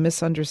gulf of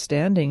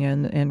misunderstanding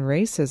and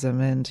racism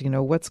and, you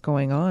know, what's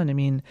going on. I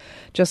mean,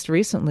 just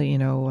recently, you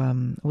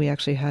know, we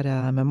actually had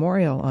a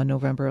memorial on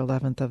November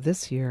 11th of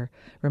this year,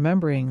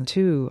 remembering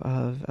 2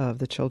 of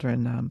the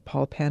children,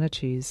 Paul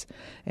Panichis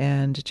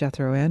and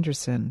Jethro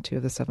Anderson, 2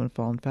 of the 7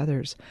 Fallen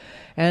Feathers.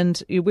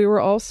 And we were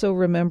also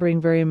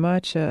remembering very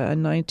much a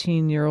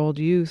 19-year-old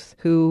youth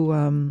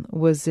who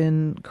was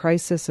in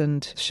crisis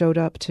and showed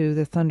up to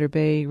the Thunder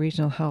Bay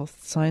Regional Health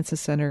Sciences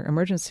Center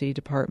Emergency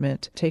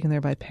Department, taken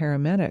there by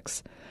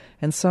paramedics.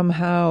 And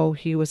somehow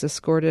he was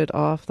escorted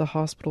off the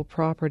hospital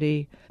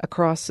property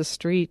across the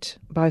street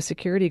by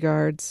security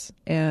guards,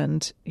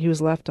 and he was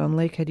left on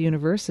Lakehead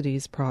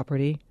University's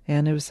property.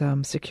 And it was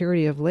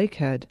security of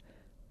Lakehead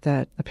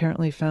that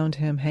apparently found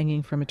him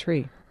hanging from a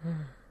tree.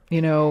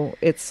 You know,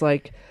 it's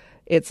like,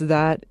 it's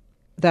that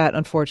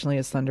unfortunately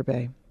is Thunder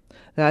Bay.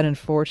 That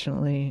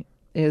unfortunately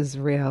is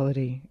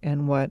reality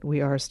and what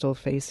we are still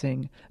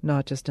facing,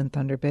 not just in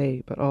Thunder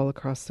Bay, but all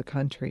across the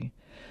country.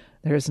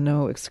 There's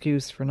no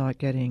excuse for not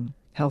getting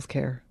health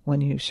care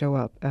when you show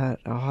up at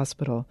a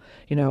hospital.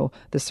 You know,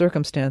 the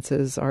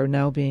circumstances are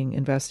now being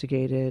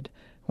investigated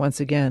once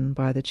again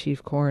by the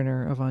Chief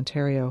Coroner of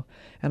Ontario.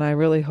 And I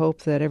really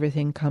hope that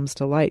everything comes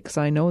to light, because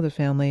I know the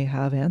family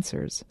have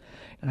answers.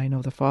 I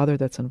know the father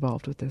that's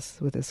involved with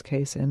this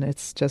case, and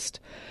it's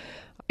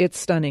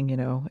stunning, you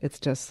know. It's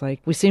just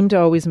like we seem to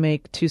always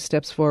make 2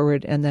 steps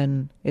forward and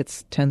then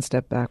it's 10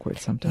 steps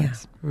backwards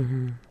sometimes.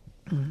 Yeah.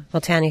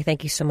 Well, Tanya,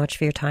 thank you so much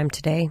for your time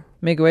today.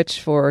 Miigwech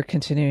for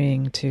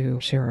continuing to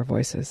share our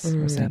voices,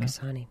 Rosanna.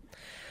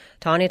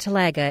 Tanya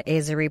Talaga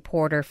is a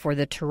reporter for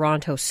the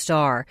Toronto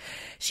Star.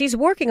 She's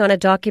working on a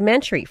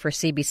documentary for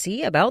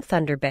CBC about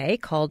Thunder Bay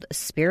called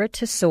Spirit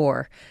to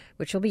Soar,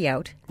 which will be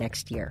out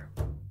next year.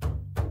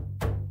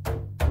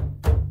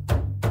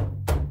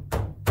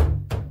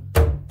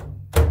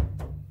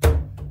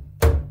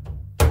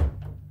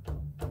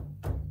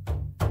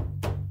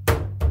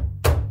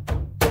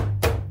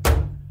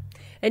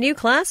 A new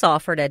class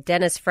offered at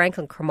Dennis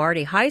Franklin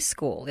Cromartie High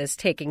School is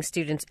taking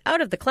students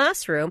out of the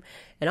classroom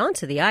and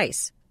onto the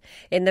ice.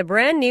 In the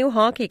brand new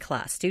hockey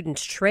class,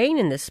 students train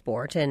in this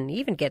sport and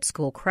even get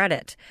school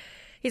credit.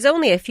 He's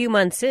only a few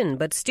months in,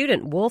 but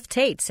student Wolf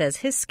Tate says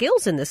his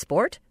skills in the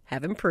sport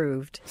have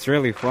improved. It's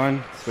really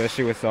fun,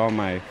 especially with all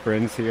my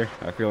friends here.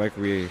 I feel like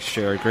we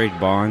share a great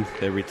bond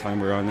every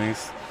time we're on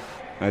ice.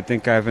 I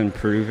think I've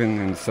improved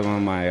in some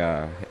of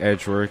my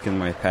edge work and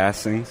my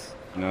passings.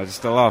 You know,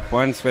 just a lot of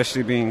fun,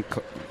 especially being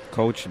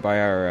coached by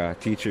our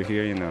teacher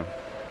here.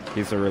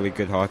 He's a really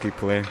good hockey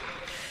player.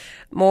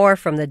 More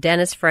from the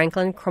Dennis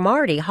Franklin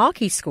Cromartie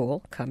Hockey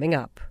School coming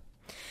up.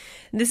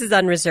 This is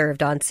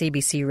Unreserved on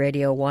CBC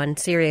Radio 1,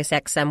 Sirius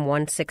XM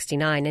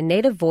 169, and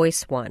Native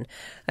Voice 1.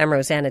 I'm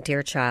Rosanna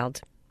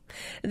Deerchild.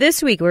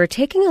 This week, we're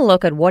taking a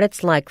look at what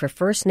it's like for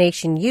First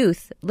Nation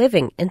youth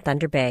living in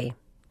Thunder Bay.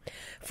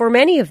 For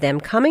many of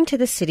them, coming to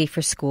the city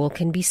for school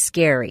can be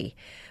scary.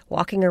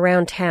 Walking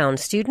around town,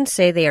 students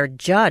say they are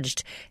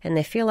judged and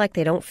they feel like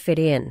they don't fit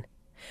in.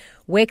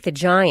 Wake the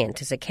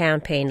Giant is a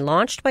campaign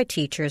launched by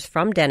teachers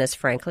from Dennis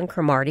Franklin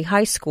Cromartie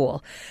High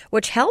School,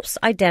 which helps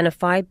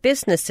identify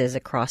businesses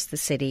across the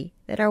city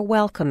that are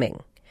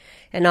welcoming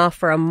and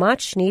offer a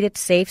much-needed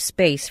safe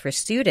space for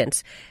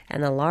students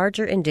and the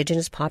larger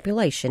Indigenous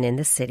population in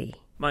the city.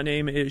 My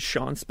name is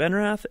Sean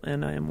Spenrath,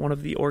 and I am one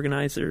of the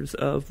organizers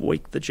of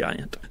Wake the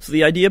Giant. So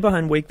the idea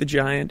behind Wake the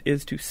Giant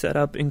is to set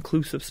up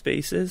inclusive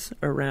spaces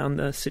around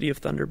the city of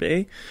Thunder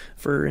Bay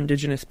for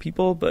Indigenous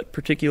people, but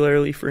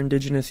particularly for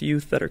Indigenous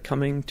youth that are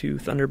coming to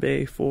Thunder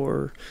Bay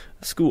for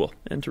school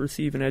and to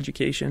receive an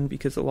education,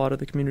 because a lot of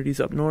the communities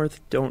up north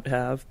don't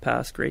have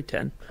past grade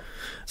 10.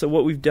 So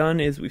what we've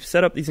done is we've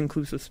set up these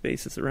inclusive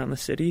spaces around the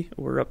city.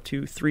 We're up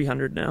to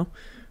 300 now,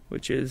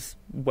 which is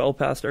well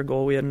past our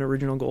goal. We had an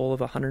original goal of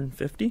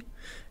 150,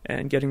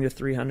 and getting to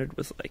 300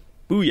 was like,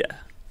 booyah,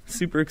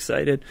 super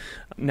excited.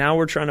 Now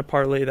we're trying to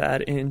parlay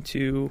that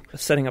into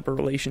setting up a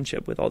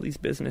relationship with all these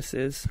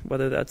businesses,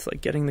 whether that's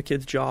like getting the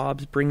kids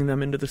jobs, bringing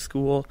them into the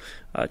school,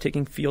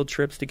 taking field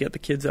trips to get the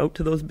kids out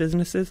to those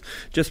businesses,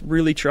 just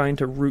really trying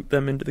to root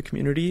them into the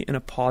community in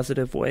a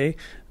positive way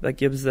that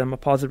gives them a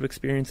positive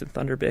experience in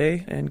Thunder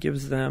Bay and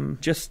gives them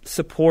just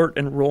support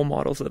and role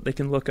models that they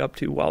can look up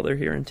to while they're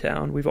here in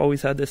town. We've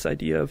always had this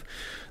idea of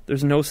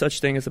there's no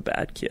such thing as a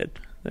bad kid.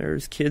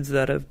 There's kids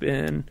that have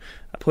been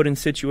put in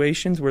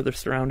situations where they're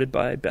surrounded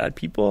by bad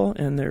people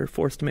and they're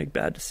forced to make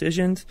bad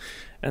decisions,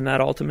 and that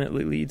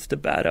ultimately leads to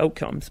bad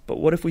outcomes. But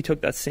what if we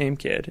took that same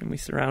kid and we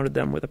surrounded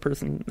them with a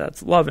person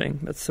that's loving,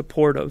 that's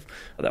supportive,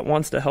 that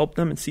wants to help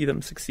them and see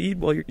them succeed?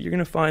 Well, you're going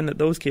to find that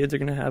those kids are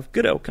going to have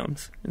good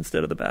outcomes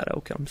instead of the bad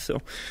outcomes.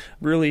 So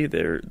really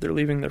they're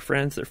leaving their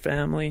friends, their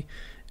family,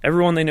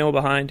 everyone they know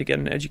behind to get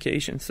an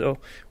education. So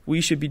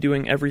we should be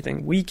doing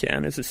everything we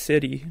can as a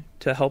city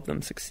to help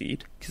them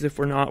succeed. Because if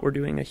we're not, we're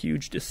doing a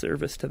huge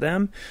disservice to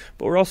them,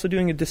 but we're also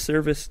doing a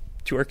disservice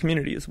to our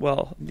community as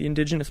well. The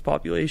Indigenous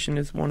population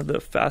is one of the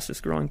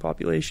fastest growing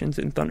populations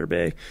in Thunder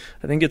Bay.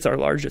 I think it's our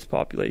largest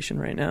population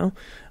right now.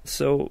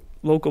 So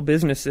local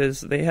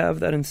businesses, they have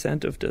that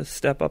incentive to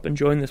step up and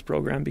join this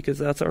program because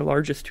that's our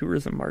largest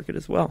tourism market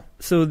as well.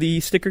 So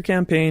the sticker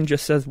campaign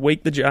just says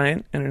Wake the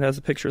Giant, and it has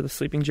a picture of the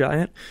sleeping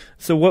giant.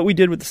 So what we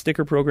did with the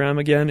sticker program,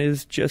 again,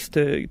 is just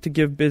to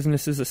give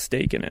businesses a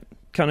stake in it.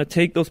 Kind of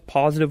take those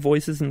positive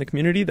voices in the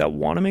community that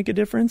want to make a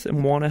difference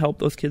and want to help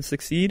those kids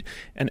succeed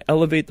and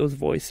elevate those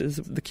voices.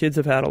 The kids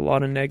have had a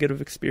lot of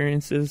negative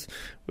experiences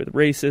with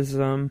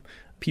racism,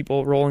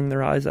 people rolling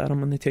their eyes at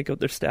them when they take out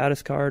their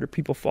status card, or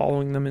people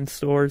following them in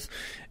stores.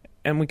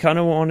 And we kind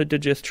of wanted to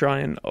just try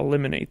and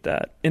eliminate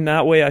that. In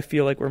that way, I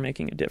feel like we're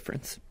making a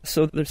difference.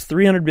 So there's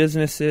 300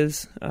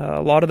 businesses.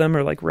 A lot of them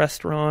are like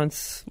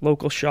restaurants,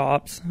 local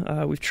shops.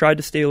 We've tried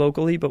to stay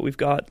locally, but we've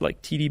got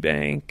like TD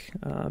Bank,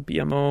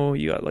 BMO.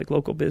 You got like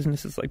local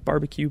businesses like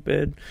Barbecue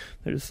Cupid.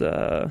 There's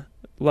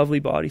Lovely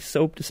Body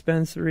Soap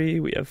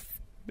Dispensary. We have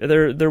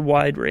they're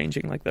wide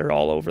ranging, like they're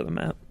all over the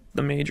map.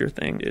 The major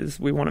thing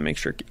is we want to make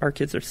sure our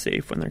kids are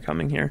safe when they're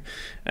coming here.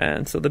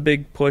 And so the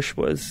big push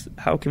was,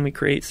 how can we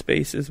create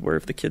spaces where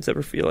if the kids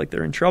ever feel like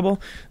they're in trouble,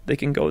 they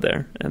can go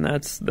there. And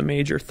that's the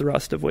major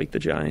thrust of Wake the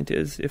Giant,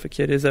 is if a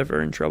kid is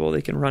ever in trouble,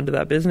 they can run to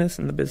that business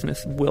and the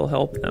business will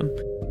help them.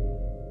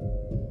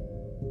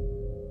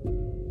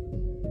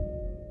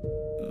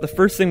 The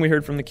first thing we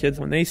heard from the kids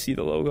when they see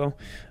the logo,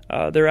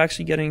 they're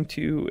actually getting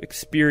to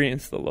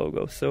experience the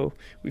logo. So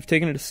we've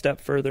taken it a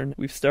step further.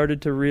 We've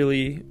started to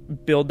really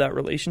build that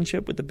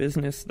relationship with the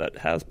business that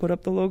has put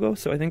up the logo.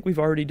 So I think we've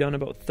already done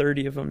about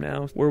 30 of them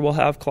now, where we'll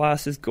have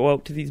classes go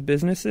out to these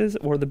businesses,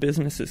 or the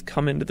businesses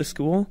come into the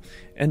school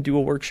and do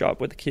a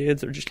workshop with the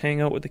kids, or just hang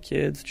out with the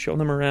kids, show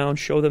them around,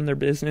 show them their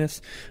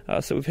business.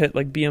 So we've hit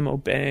like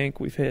BMO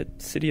Bank, we've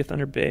hit City of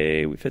Thunder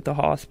Bay, we've hit the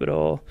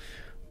hospital.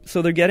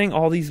 So they're getting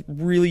all these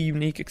really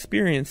unique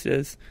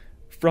experiences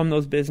from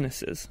those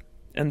businesses.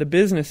 And the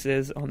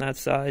businesses on that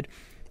side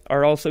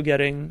are also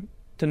getting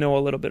to know a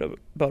little bit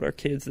about our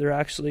kids. They're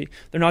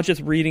not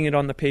just reading it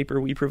on the paper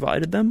we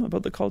provided them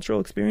about the cultural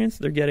experience.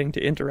 They're getting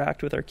to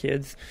interact with our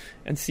kids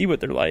and see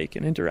what they're like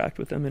and interact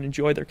with them and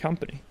enjoy their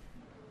company.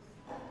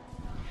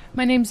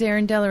 My name's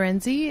Erin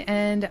Delarenzi,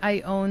 and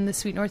I own the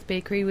Sweet North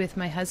Bakery with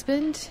my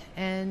husband,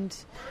 and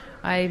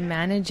I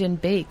manage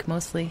and bake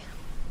mostly.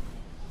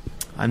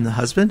 I'm the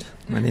husband.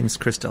 My name is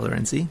Chris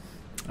Delarenzi.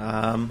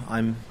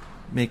 I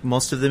make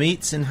most of the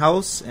meats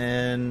in-house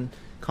and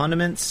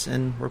condiments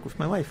and work with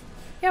my wife.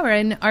 Yeah, we're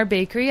in our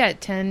bakery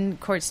at 10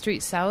 Court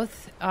Street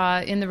South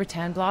in the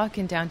Rattan Block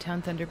in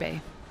downtown Thunder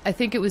Bay. I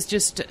think it was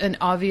just an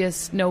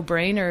obvious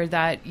no-brainer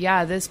that,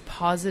 yeah, this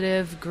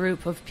positive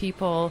group of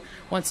people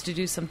wants to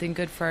do something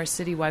good for our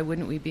city. Why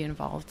wouldn't we be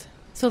involved?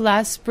 So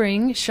last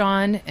spring,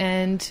 Sean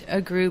and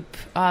a group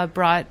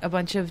brought a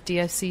bunch of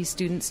DFC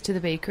students to the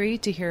bakery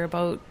to hear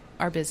about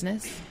our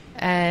business.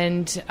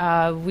 And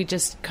we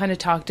just kind of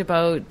talked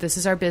about, this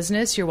is our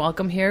business. You're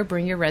welcome here.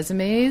 Bring your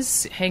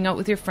resumes. Hang out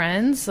with your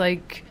friends.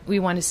 Like, we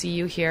want to see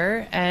you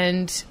here.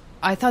 And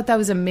I thought that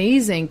was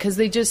amazing because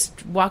they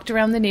just walked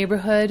around the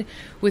neighborhood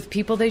with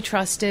people they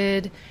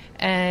trusted,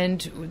 and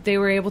they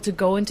were able to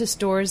go into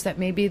stores that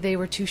maybe they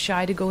were too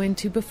shy to go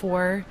into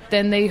before.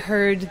 Then they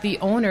heard the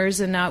owners,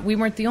 and we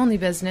weren't the only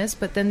business,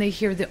 but then they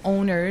hear the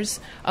owners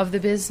of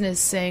the business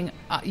saying,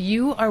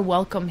 you are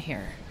welcome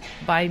here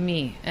by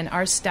me, and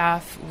our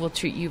staff will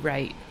treat you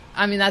right.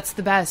 I mean, that's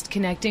the best.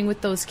 Connecting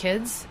with those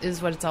kids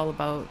is what it's all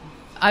about.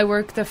 I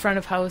work the front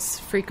of house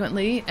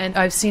frequently, and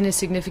I've seen a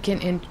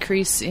significant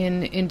increase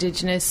in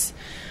Indigenous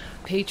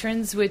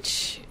patrons,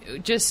 which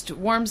just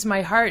warms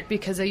my heart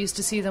because I used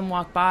to see them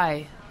walk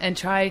by and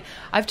try.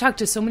 I've talked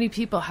to so many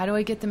people, how do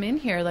I get them in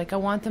here? Like, I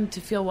want them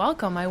to feel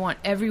welcome. I want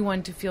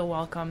everyone to feel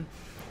welcome,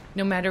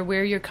 no matter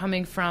where you're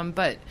coming from.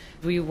 But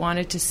we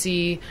wanted to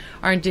see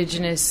our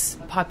Indigenous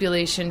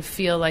population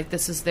feel like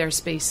this is their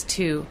space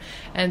too.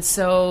 And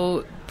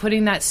so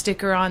putting that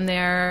sticker on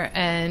there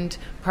and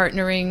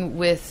partnering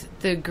with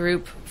the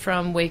group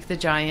from Wake the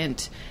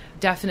Giant,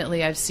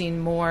 definitely I've seen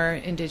more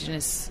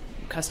Indigenous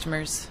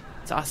customers.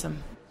 It's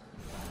awesome.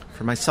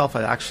 For myself,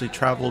 I actually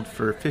traveled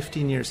for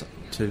 15 years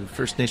to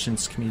First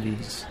Nations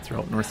communities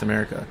throughout North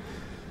America.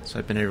 So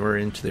I've been everywhere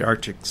into the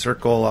Arctic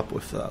Circle, up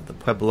with the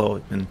Pueblo.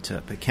 I've been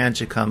to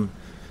Pekanchikam.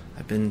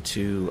 I've been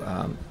to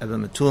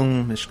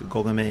Ebamatung,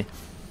 Mishkagogame.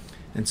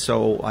 And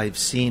so I've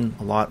seen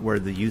a lot where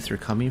the youth are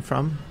coming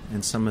from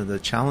and some of the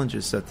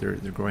challenges that they're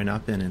growing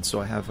up in. And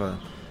so I have a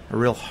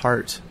real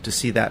heart to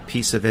see that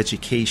piece of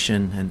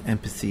education and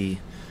empathy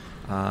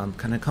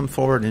kind of come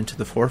forward into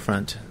the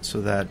forefront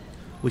so that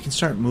we can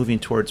start moving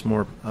towards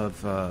more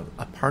of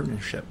a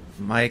partnership.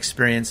 My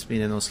experience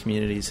being in those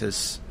communities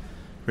has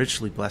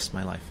richly blessed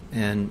my life.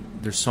 And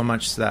there's so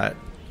much that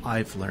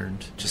I've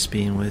learned just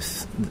being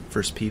with the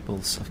First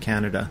Peoples of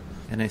Canada.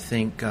 And I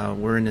think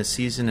we're in a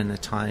season and a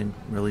time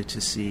really to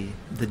see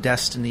the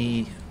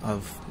destiny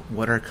of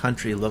what our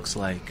country looks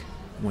like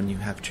when you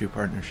have true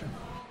partnership.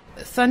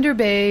 Thunder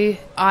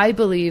Bay, I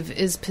believe,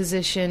 is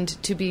positioned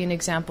to be an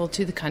example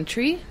to the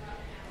country.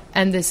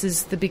 And this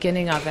is the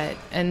beginning of it.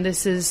 And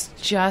this is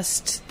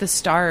just the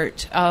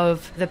start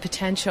of the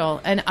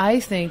potential. And I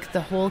think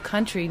the whole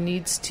country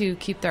needs to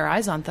keep their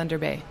eyes on Thunder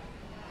Bay.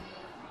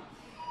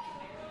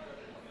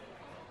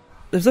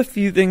 There's a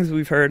few things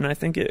we've heard, and I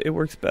think it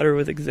works better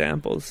with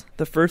examples.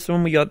 The first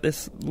one, we got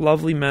this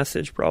lovely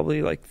message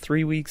probably like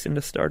 3 weeks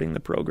into starting the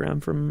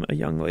program from a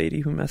young lady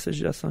who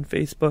messaged us on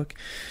Facebook.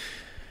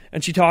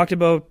 And she talked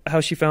about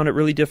how she found it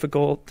really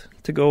difficult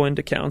to go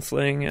into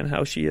counseling and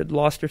how she had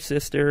lost her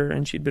sister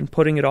and she'd been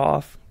putting it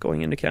off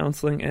going into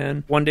counseling.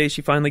 And one day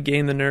she finally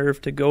gained the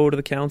nerve to go to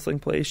the counseling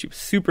place. She was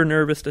super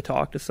nervous to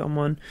talk to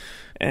someone.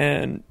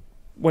 And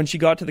when she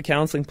got to the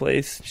counseling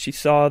place, she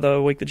saw the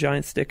Wake the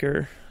Giant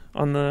sticker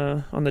on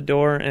the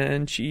door,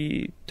 and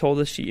she told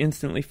us she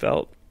instantly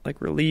felt like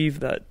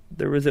relieved that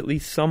there was at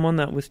least someone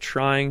that was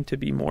trying to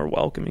be more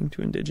welcoming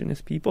to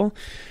Indigenous people.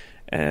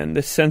 And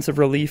this sense of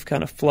relief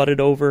kind of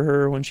flooded over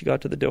her when she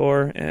got to the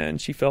door,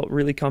 and she felt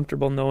really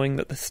comfortable knowing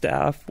that the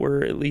staff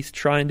were at least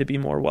trying to be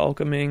more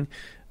welcoming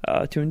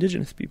to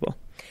Indigenous people.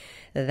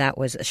 That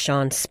was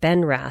Sean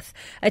Spenrath,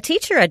 a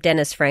teacher at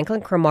Dennis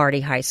Franklin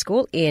Cromartie High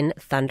School in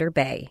Thunder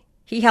Bay.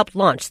 He helped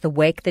launch the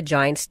Wake the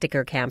Giant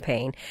sticker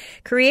campaign,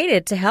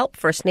 created to help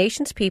First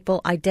Nations people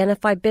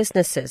identify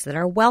businesses that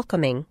are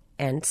welcoming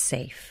and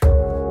safe.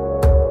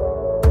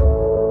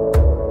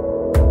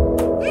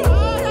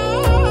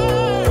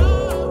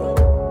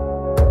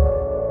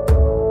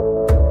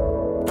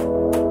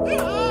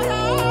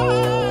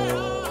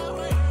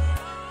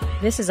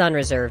 This is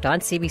Unreserved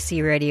on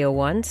CBC Radio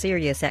 1,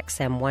 Sirius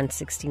XM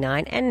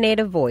 169, and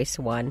Native Voice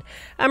 1.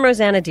 I'm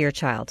Rosanna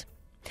Deerchild.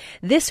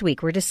 This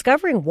week, we're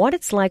discovering what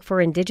it's like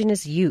for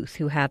Indigenous youth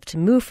who have to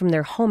move from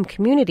their home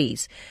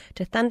communities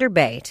to Thunder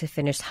Bay to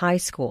finish high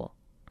school.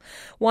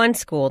 One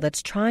school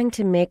that's trying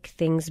to make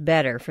things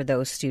better for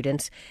those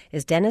students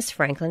is Dennis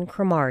Franklin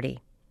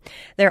Cromartie.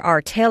 There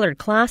are tailored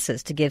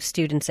classes to give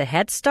students a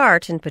head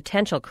start in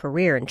potential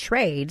career in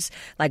trades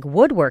like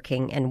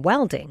woodworking and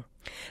welding.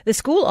 The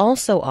school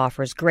also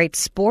offers great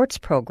sports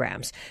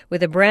programs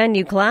with a brand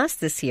new class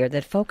this year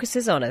that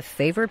focuses on a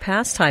favorite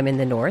pastime in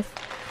the North,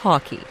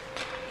 hockey.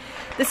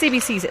 The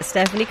CBC's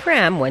Stephanie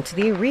Cram went to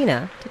the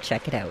arena to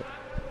check it out.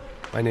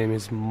 My name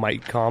is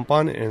Mike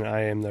Compon, and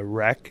I am the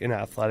rec and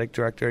athletic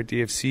director at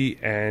DFC,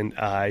 and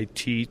I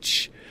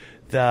teach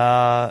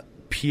the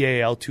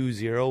PAL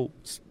 2-0,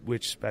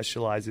 which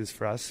specializes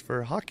for us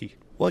for hockey.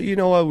 Well, you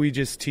know what? We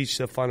just teach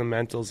the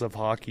fundamentals of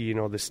hockey, you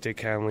know, the stick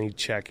handling,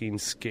 checking,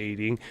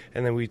 skating,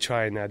 and then we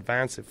try and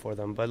advance it for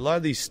them. But a lot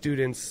of these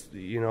students,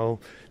 you know,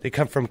 they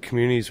come from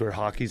communities where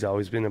hockey's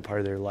always been a part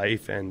of their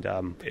life, and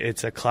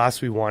it's a class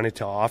we wanted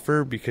to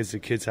offer because the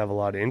kids have a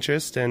lot of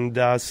interest, and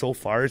so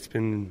far it's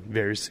been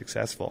very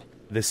successful.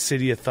 The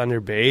City of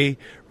Thunder Bay,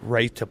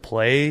 Right to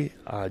Play,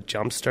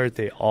 Jumpstart,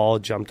 they all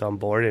jumped on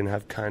board and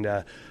have kind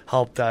of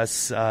helped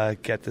us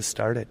get this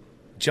started.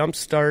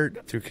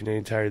 Jumpstart, through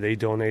Canadian Tire, they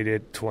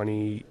donated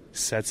 20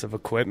 sets of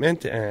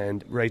equipment,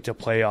 and Right to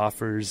Play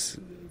offers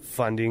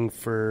funding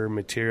for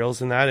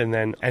materials and that. And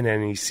then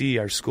NEC,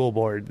 our school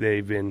board,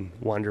 they've been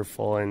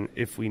wonderful, and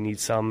if we need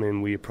some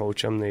and we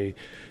approach them, they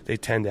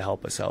tend to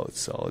help us out.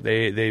 So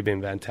they've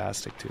been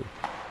fantastic too.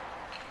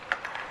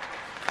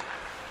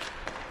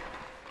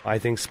 I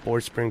think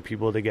sports bring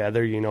people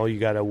together. You know, you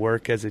got to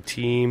work as a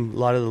team. A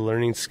lot of the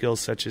learning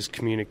skills such as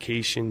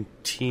communication,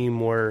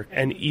 teamwork,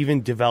 and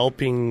even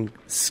developing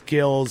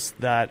skills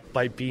that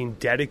by being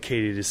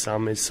dedicated to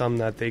some is some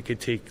that they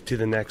could take to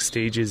the next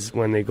stages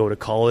when they go to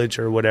college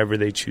or whatever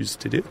they choose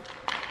to do.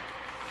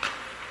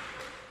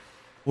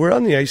 We're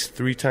on the ice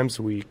 3 times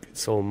a week,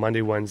 so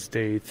Monday,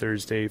 Wednesday,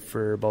 Thursday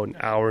for about an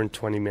hour and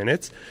 20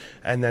 minutes.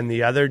 And then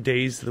the other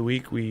days of the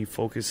week, we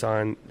focus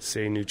on,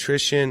 say,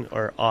 nutrition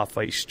or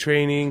off-ice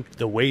training,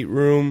 the weight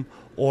room,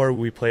 or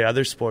we play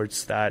other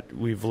sports that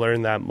we've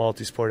learned that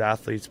multi-sport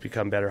athletes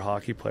become better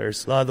hockey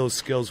players. A lot of those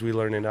skills we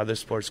learn in other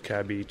sports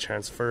can be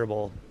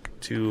transferable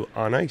to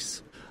on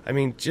ice. I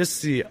mean,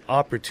 just the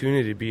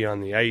opportunity to be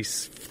on the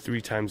ice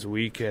 3 times a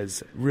week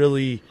has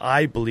really,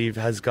 I believe,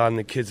 has gotten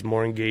the kids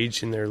more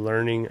engaged in their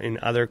learning in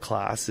other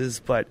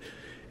classes. But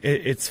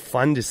it's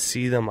fun to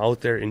see them out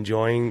there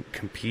enjoying,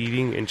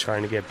 competing, and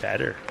trying to get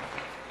better.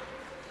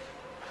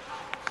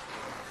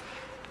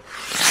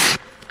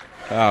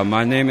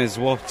 My name is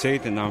Wolf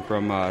Tate, and I'm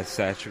from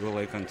Saturday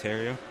Lake,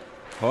 Ontario.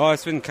 Well,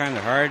 it's been kind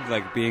of hard,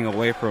 like being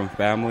away from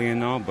family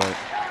and all, but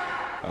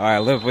I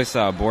live with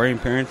a boarding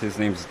parent. His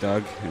name's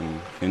Doug,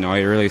 and you know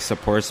he really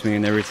supports me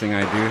in everything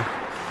I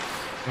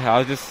do. I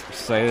was just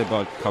excited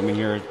about coming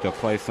here to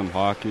play some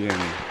hockey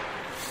and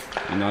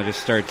you know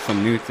just start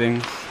some new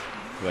things,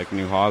 like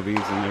new hobbies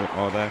and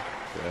all that.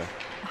 Yeah.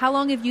 How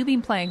long have you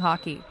been playing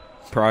hockey?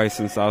 Probably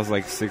since I was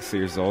like 6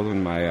 years old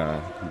when my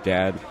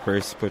dad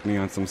first put me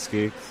on some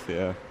skates.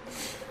 Yeah.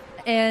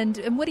 And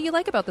what do you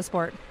like about the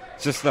sport?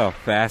 Just the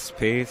fast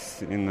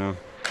pace, you know,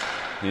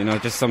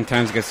 just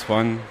sometimes gets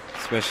fun.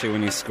 Especially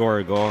when you score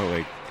a goal,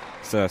 like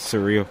it's a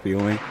surreal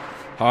feeling.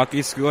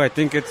 Hockey school, I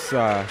think it's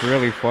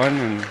really fun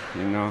and,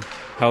 you know,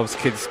 helps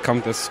kids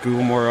come to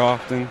school more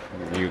often.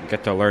 You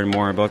get to learn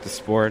more about the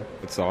sport.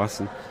 It's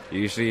awesome.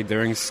 Usually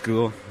during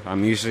school,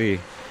 I'm usually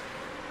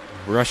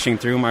rushing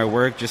through my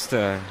work just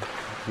to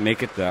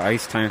make it the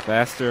ice time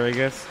faster, I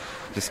guess.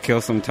 Just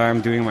kill some time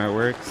doing my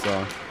work,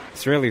 so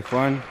it's really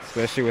fun,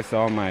 especially with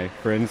all my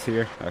friends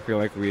here. I feel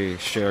like we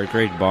share a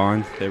great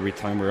bond every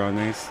time we're on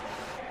ice.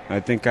 I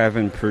think I've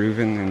improved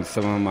in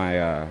some of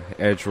my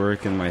edge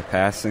work and my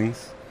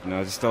passings. You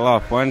know, just a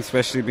lot of fun,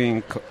 especially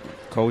being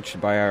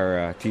coached by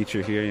our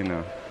teacher here. You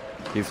know,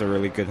 he's a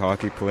really good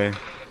hockey player.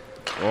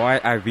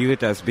 Well, I view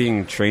it as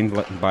being trained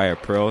by a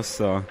pro,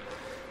 so,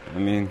 I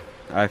mean,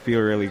 I feel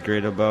really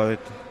great about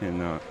it.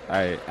 And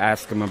I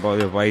ask him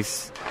about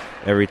advice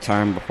every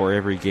time before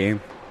every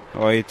game.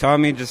 Well, he taught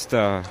me just,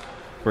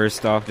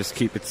 first off, just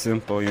keep it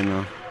simple, you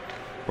know,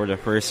 for the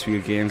first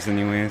few games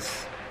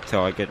anyways,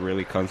 till I get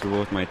really comfortable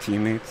with my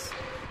teammates.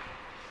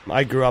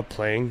 I grew up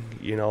playing.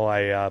 You know,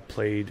 I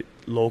played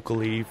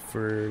locally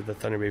for the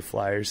Thunder Bay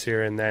Flyers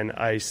here, and then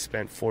I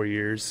spent 4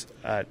 years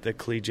at the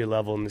collegiate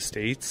level in the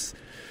States.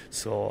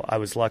 So I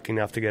was lucky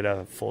enough to get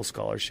a full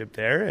scholarship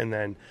there, and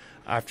then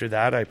after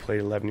that I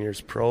played 11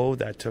 years pro.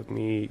 That took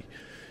me,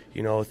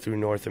 you know, through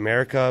North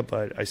America,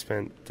 but I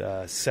spent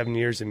 7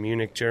 years in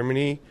Munich,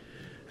 Germany,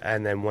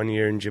 and then 1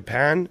 year in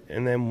Japan,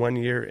 and then 1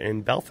 year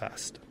in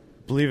Belfast.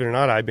 Believe it or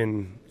not, I've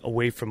been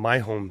away from my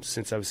home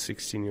since I was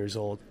 16 years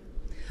old.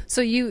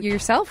 So you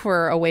yourself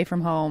were away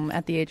from home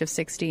at the age of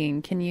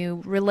 16. Can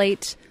you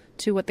relate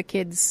to what the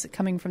kids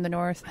coming from the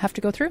north have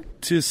to go through?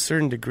 To a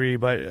certain degree,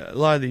 but a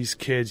lot of these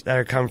kids that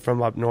are coming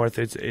from up north,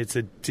 it's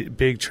a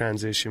big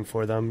transition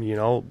for them, you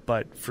know.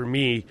 But for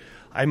me,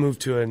 I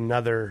moved to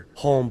another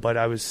home, but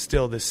I was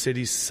still, the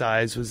city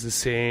size was the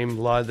same.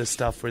 A lot of the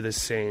stuff were the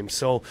same.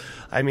 So,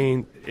 I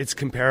mean, it's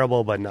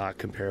comparable, but not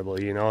comparable,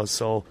 you know.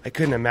 So I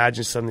couldn't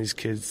imagine some of these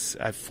kids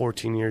at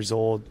 14 years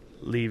old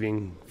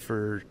leaving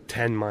for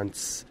 10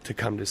 months to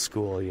come to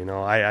school, you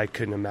know. I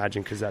couldn't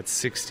imagine, because at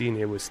 16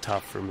 it was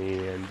tough for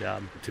me, and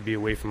to be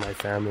away from my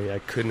family, I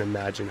couldn't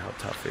imagine how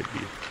tough it'd be.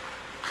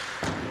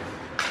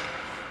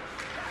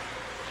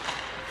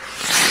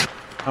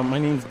 My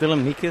name's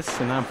Dylan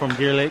Nikas, and I'm from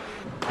Deer Lake.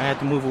 I had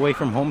to move away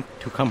from home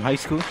to come high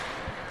school.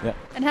 Yeah.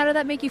 And how did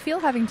that make you feel,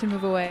 having to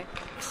move away?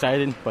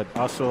 Excited, but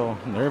also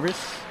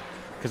nervous,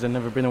 because I've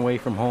never been away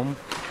from home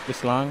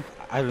this long.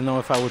 I don't know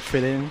if I would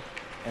fit in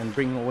and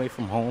bring away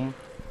from home.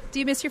 Do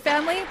you miss your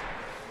family?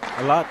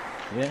 A lot,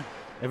 yeah,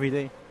 every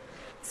day.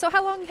 So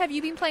how long have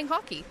you been playing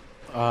hockey?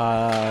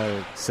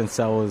 Since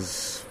I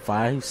was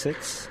 5,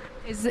 6.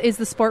 Is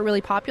the sport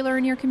really popular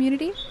in your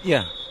community?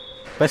 Yeah.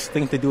 Best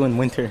thing to do in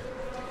winter.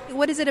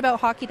 What is it about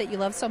hockey that you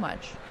love so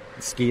much?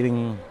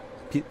 Skating,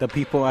 the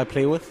people I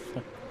play with,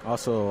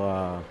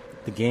 also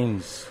the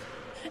games.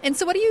 And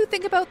so what do you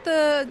think about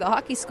the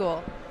hockey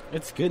school?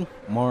 It's good.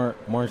 More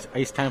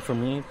ice time for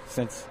me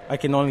since I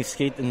can only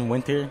skate in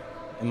winter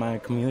in my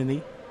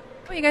community.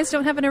 Oh, you guys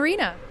don't have an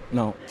arena?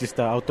 No, just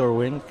the outdoor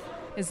rink.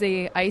 Is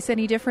the ice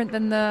any different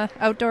than the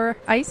outdoor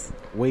ice?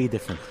 Way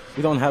different.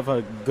 We don't have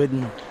a good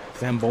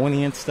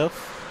Zamboni and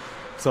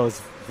stuff, so it's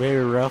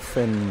very rough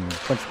and a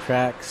bunch of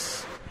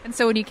cracks. And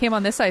so when you came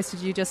on this ice,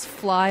 did you just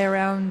fly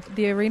around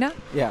the arena?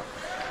 Yeah.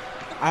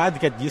 I had to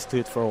get used to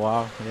it for a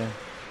while, yeah.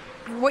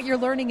 What you're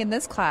learning in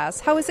this class,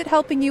 how is it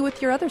helping you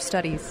with your other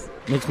studies?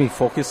 Makes me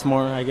focus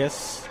more, I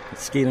guess,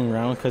 skating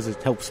around because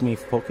it helps me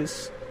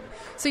focus.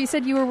 So you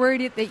said you were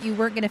worried that you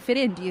weren't going to fit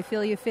in. Do you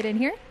feel you fit in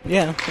here?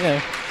 Yeah.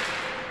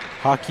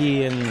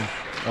 Hockey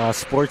and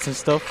sports and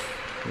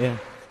stuff, yeah.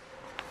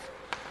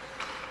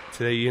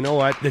 Today, you know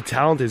what? The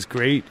talent is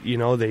great. You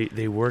know,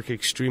 they work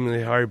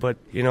extremely hard, but,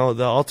 you know,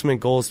 the ultimate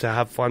goal is to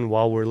have fun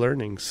while we're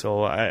learning.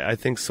 So I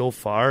think so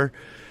far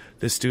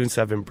the students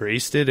have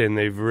embraced it, and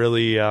they've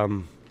really,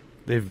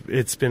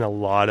 it's been a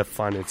lot of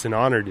fun. It's an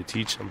honor to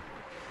teach them.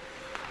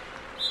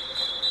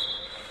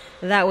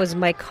 That was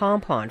Mike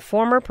Compon,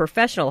 former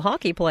professional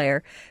hockey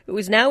player who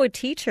is now a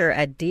teacher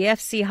at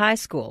DFC High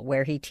School,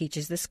 where he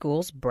teaches the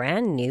school's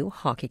brand new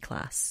hockey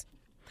class.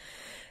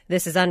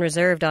 This is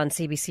Unreserved on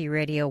CBC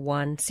Radio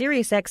 1,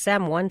 Sirius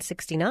XM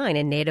 169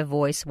 and Native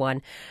Voice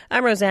 1.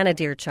 I'm Rosanna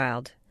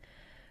Deerchild.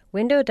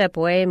 Window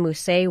Dapwe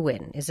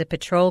Musewin is a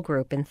patrol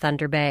group in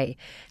Thunder Bay,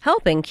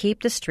 helping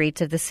keep the streets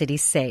of the city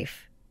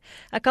safe.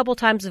 A couple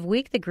times a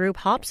week, the group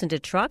hops into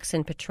trucks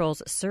and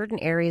patrols certain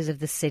areas of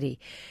the city.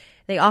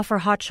 They offer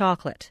hot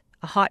chocolate,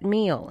 a hot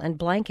meal, and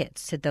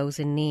blankets to those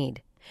in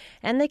need.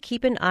 And they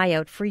keep an eye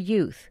out for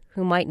youth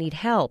who might need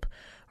help,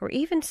 or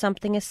even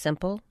something as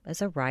simple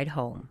as a ride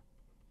home.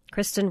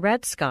 Kristen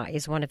Redsky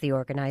is one of the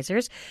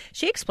organizers.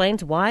 She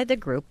explains why the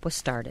group was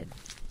started.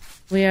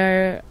 We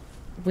are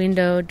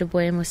Window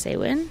Dapwe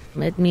Musewin.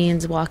 It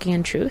means walking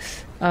in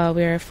truth.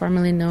 We are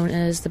formerly known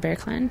as the Bear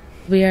Clan.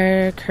 We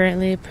are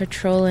currently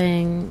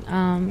patrolling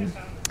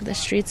the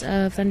streets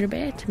of Thunder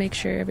Bay to make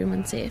sure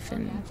everyone's safe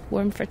and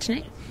warm for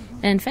tonight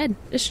and fed.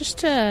 It's just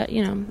to,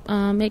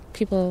 make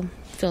people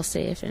feel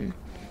safe and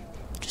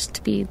just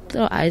to be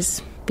little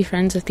eyes, be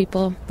friends with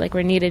people. Like,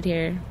 we're needed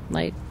here.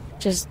 Like,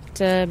 just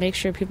to make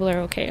sure people are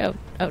okay out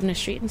in the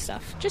street and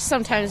stuff. Just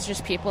sometimes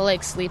just people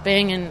like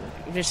sleeping and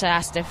just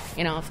asked if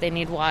they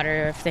need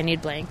water, if they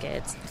need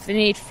blankets, if they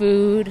need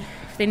food,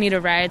 if they need a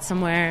ride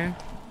somewhere.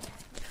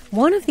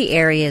 One of the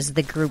areas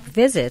the group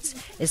visits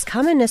is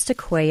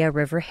Kaministiquia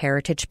River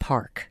Heritage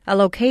Park, a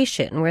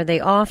location where they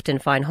often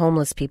find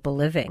homeless people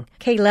living.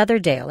 Kay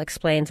Leatherdale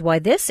explains why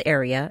this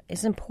area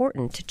is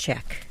important to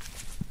check.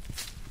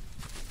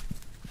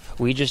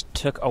 We just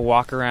took a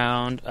walk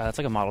around. It's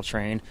like a model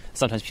train.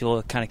 Sometimes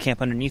people kind of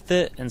camp underneath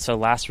it. And so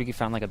last week we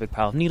found like a big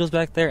pile of needles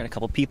back there and a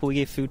couple people we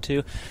gave food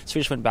to. So we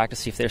just went back to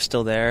see if they're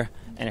still there.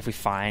 And if we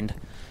find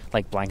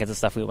like blankets and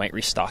stuff, we might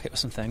restock it with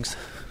some things.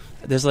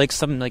 There's like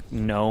some like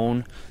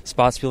known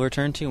spots people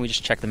return to, and we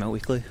just check them out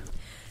weekly.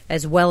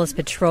 As well as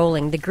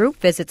patrolling, the group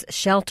visits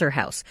Shelter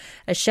House,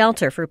 a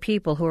shelter for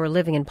people who are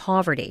living in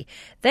poverty.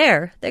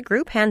 There, the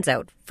group hands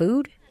out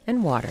food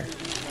and water.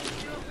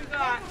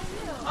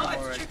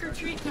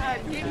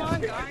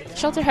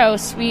 Shelter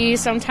House, we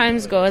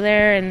sometimes go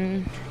there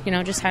and,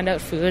 just hand out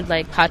food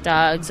like hot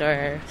dogs,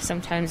 or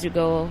sometimes we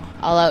go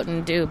all out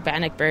and do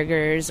Bannock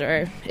burgers,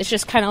 or it's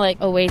just kind of like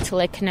a way to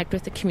like connect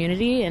with the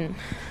community and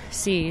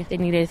see if they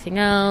need anything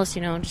else,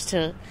 just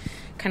to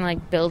kind of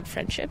like build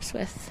friendships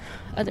with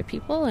other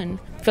people and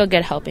feel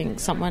good helping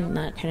someone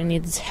that kind of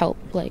needs help,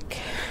 like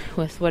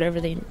with whatever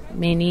they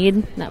may need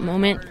in that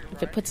moment.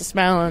 If it puts a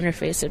smile on their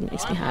face, it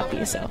makes me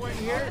happy. So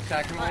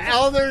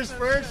elders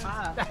first.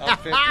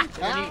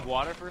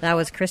 That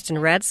was Kristen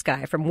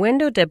Redsky from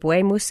Window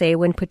Dapwe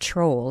Musewin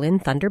Patrol in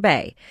Thunder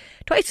Bay.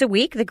 Twice a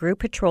week, the group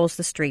patrols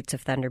the streets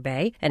of Thunder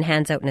Bay and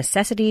hands out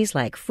necessities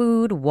like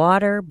food,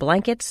 water,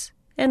 blankets,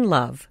 and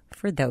love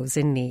for those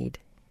in need.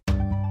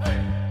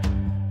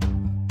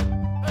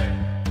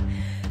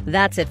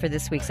 That's it for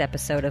this week's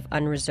episode of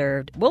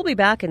Unreserved. We'll be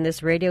back in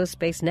this radio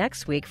space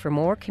next week for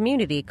more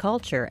community,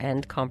 culture,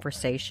 and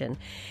conversation.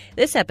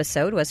 This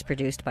episode was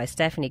produced by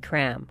Stephanie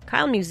Cram,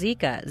 Kyle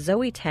Musica,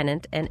 Zoe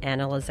Tennant, and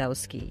Anna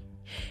Lazowski.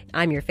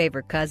 I'm your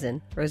favorite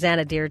cousin,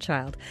 Rosanna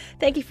Deerchild.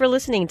 Thank you for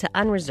listening to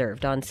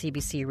Unreserved on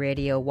CBC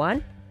Radio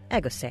 1.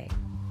 Egosay.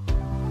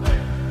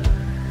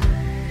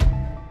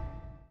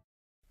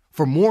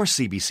 For more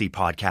CBC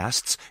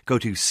podcasts, go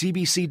to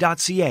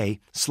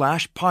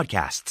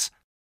cbc.ca/podcasts.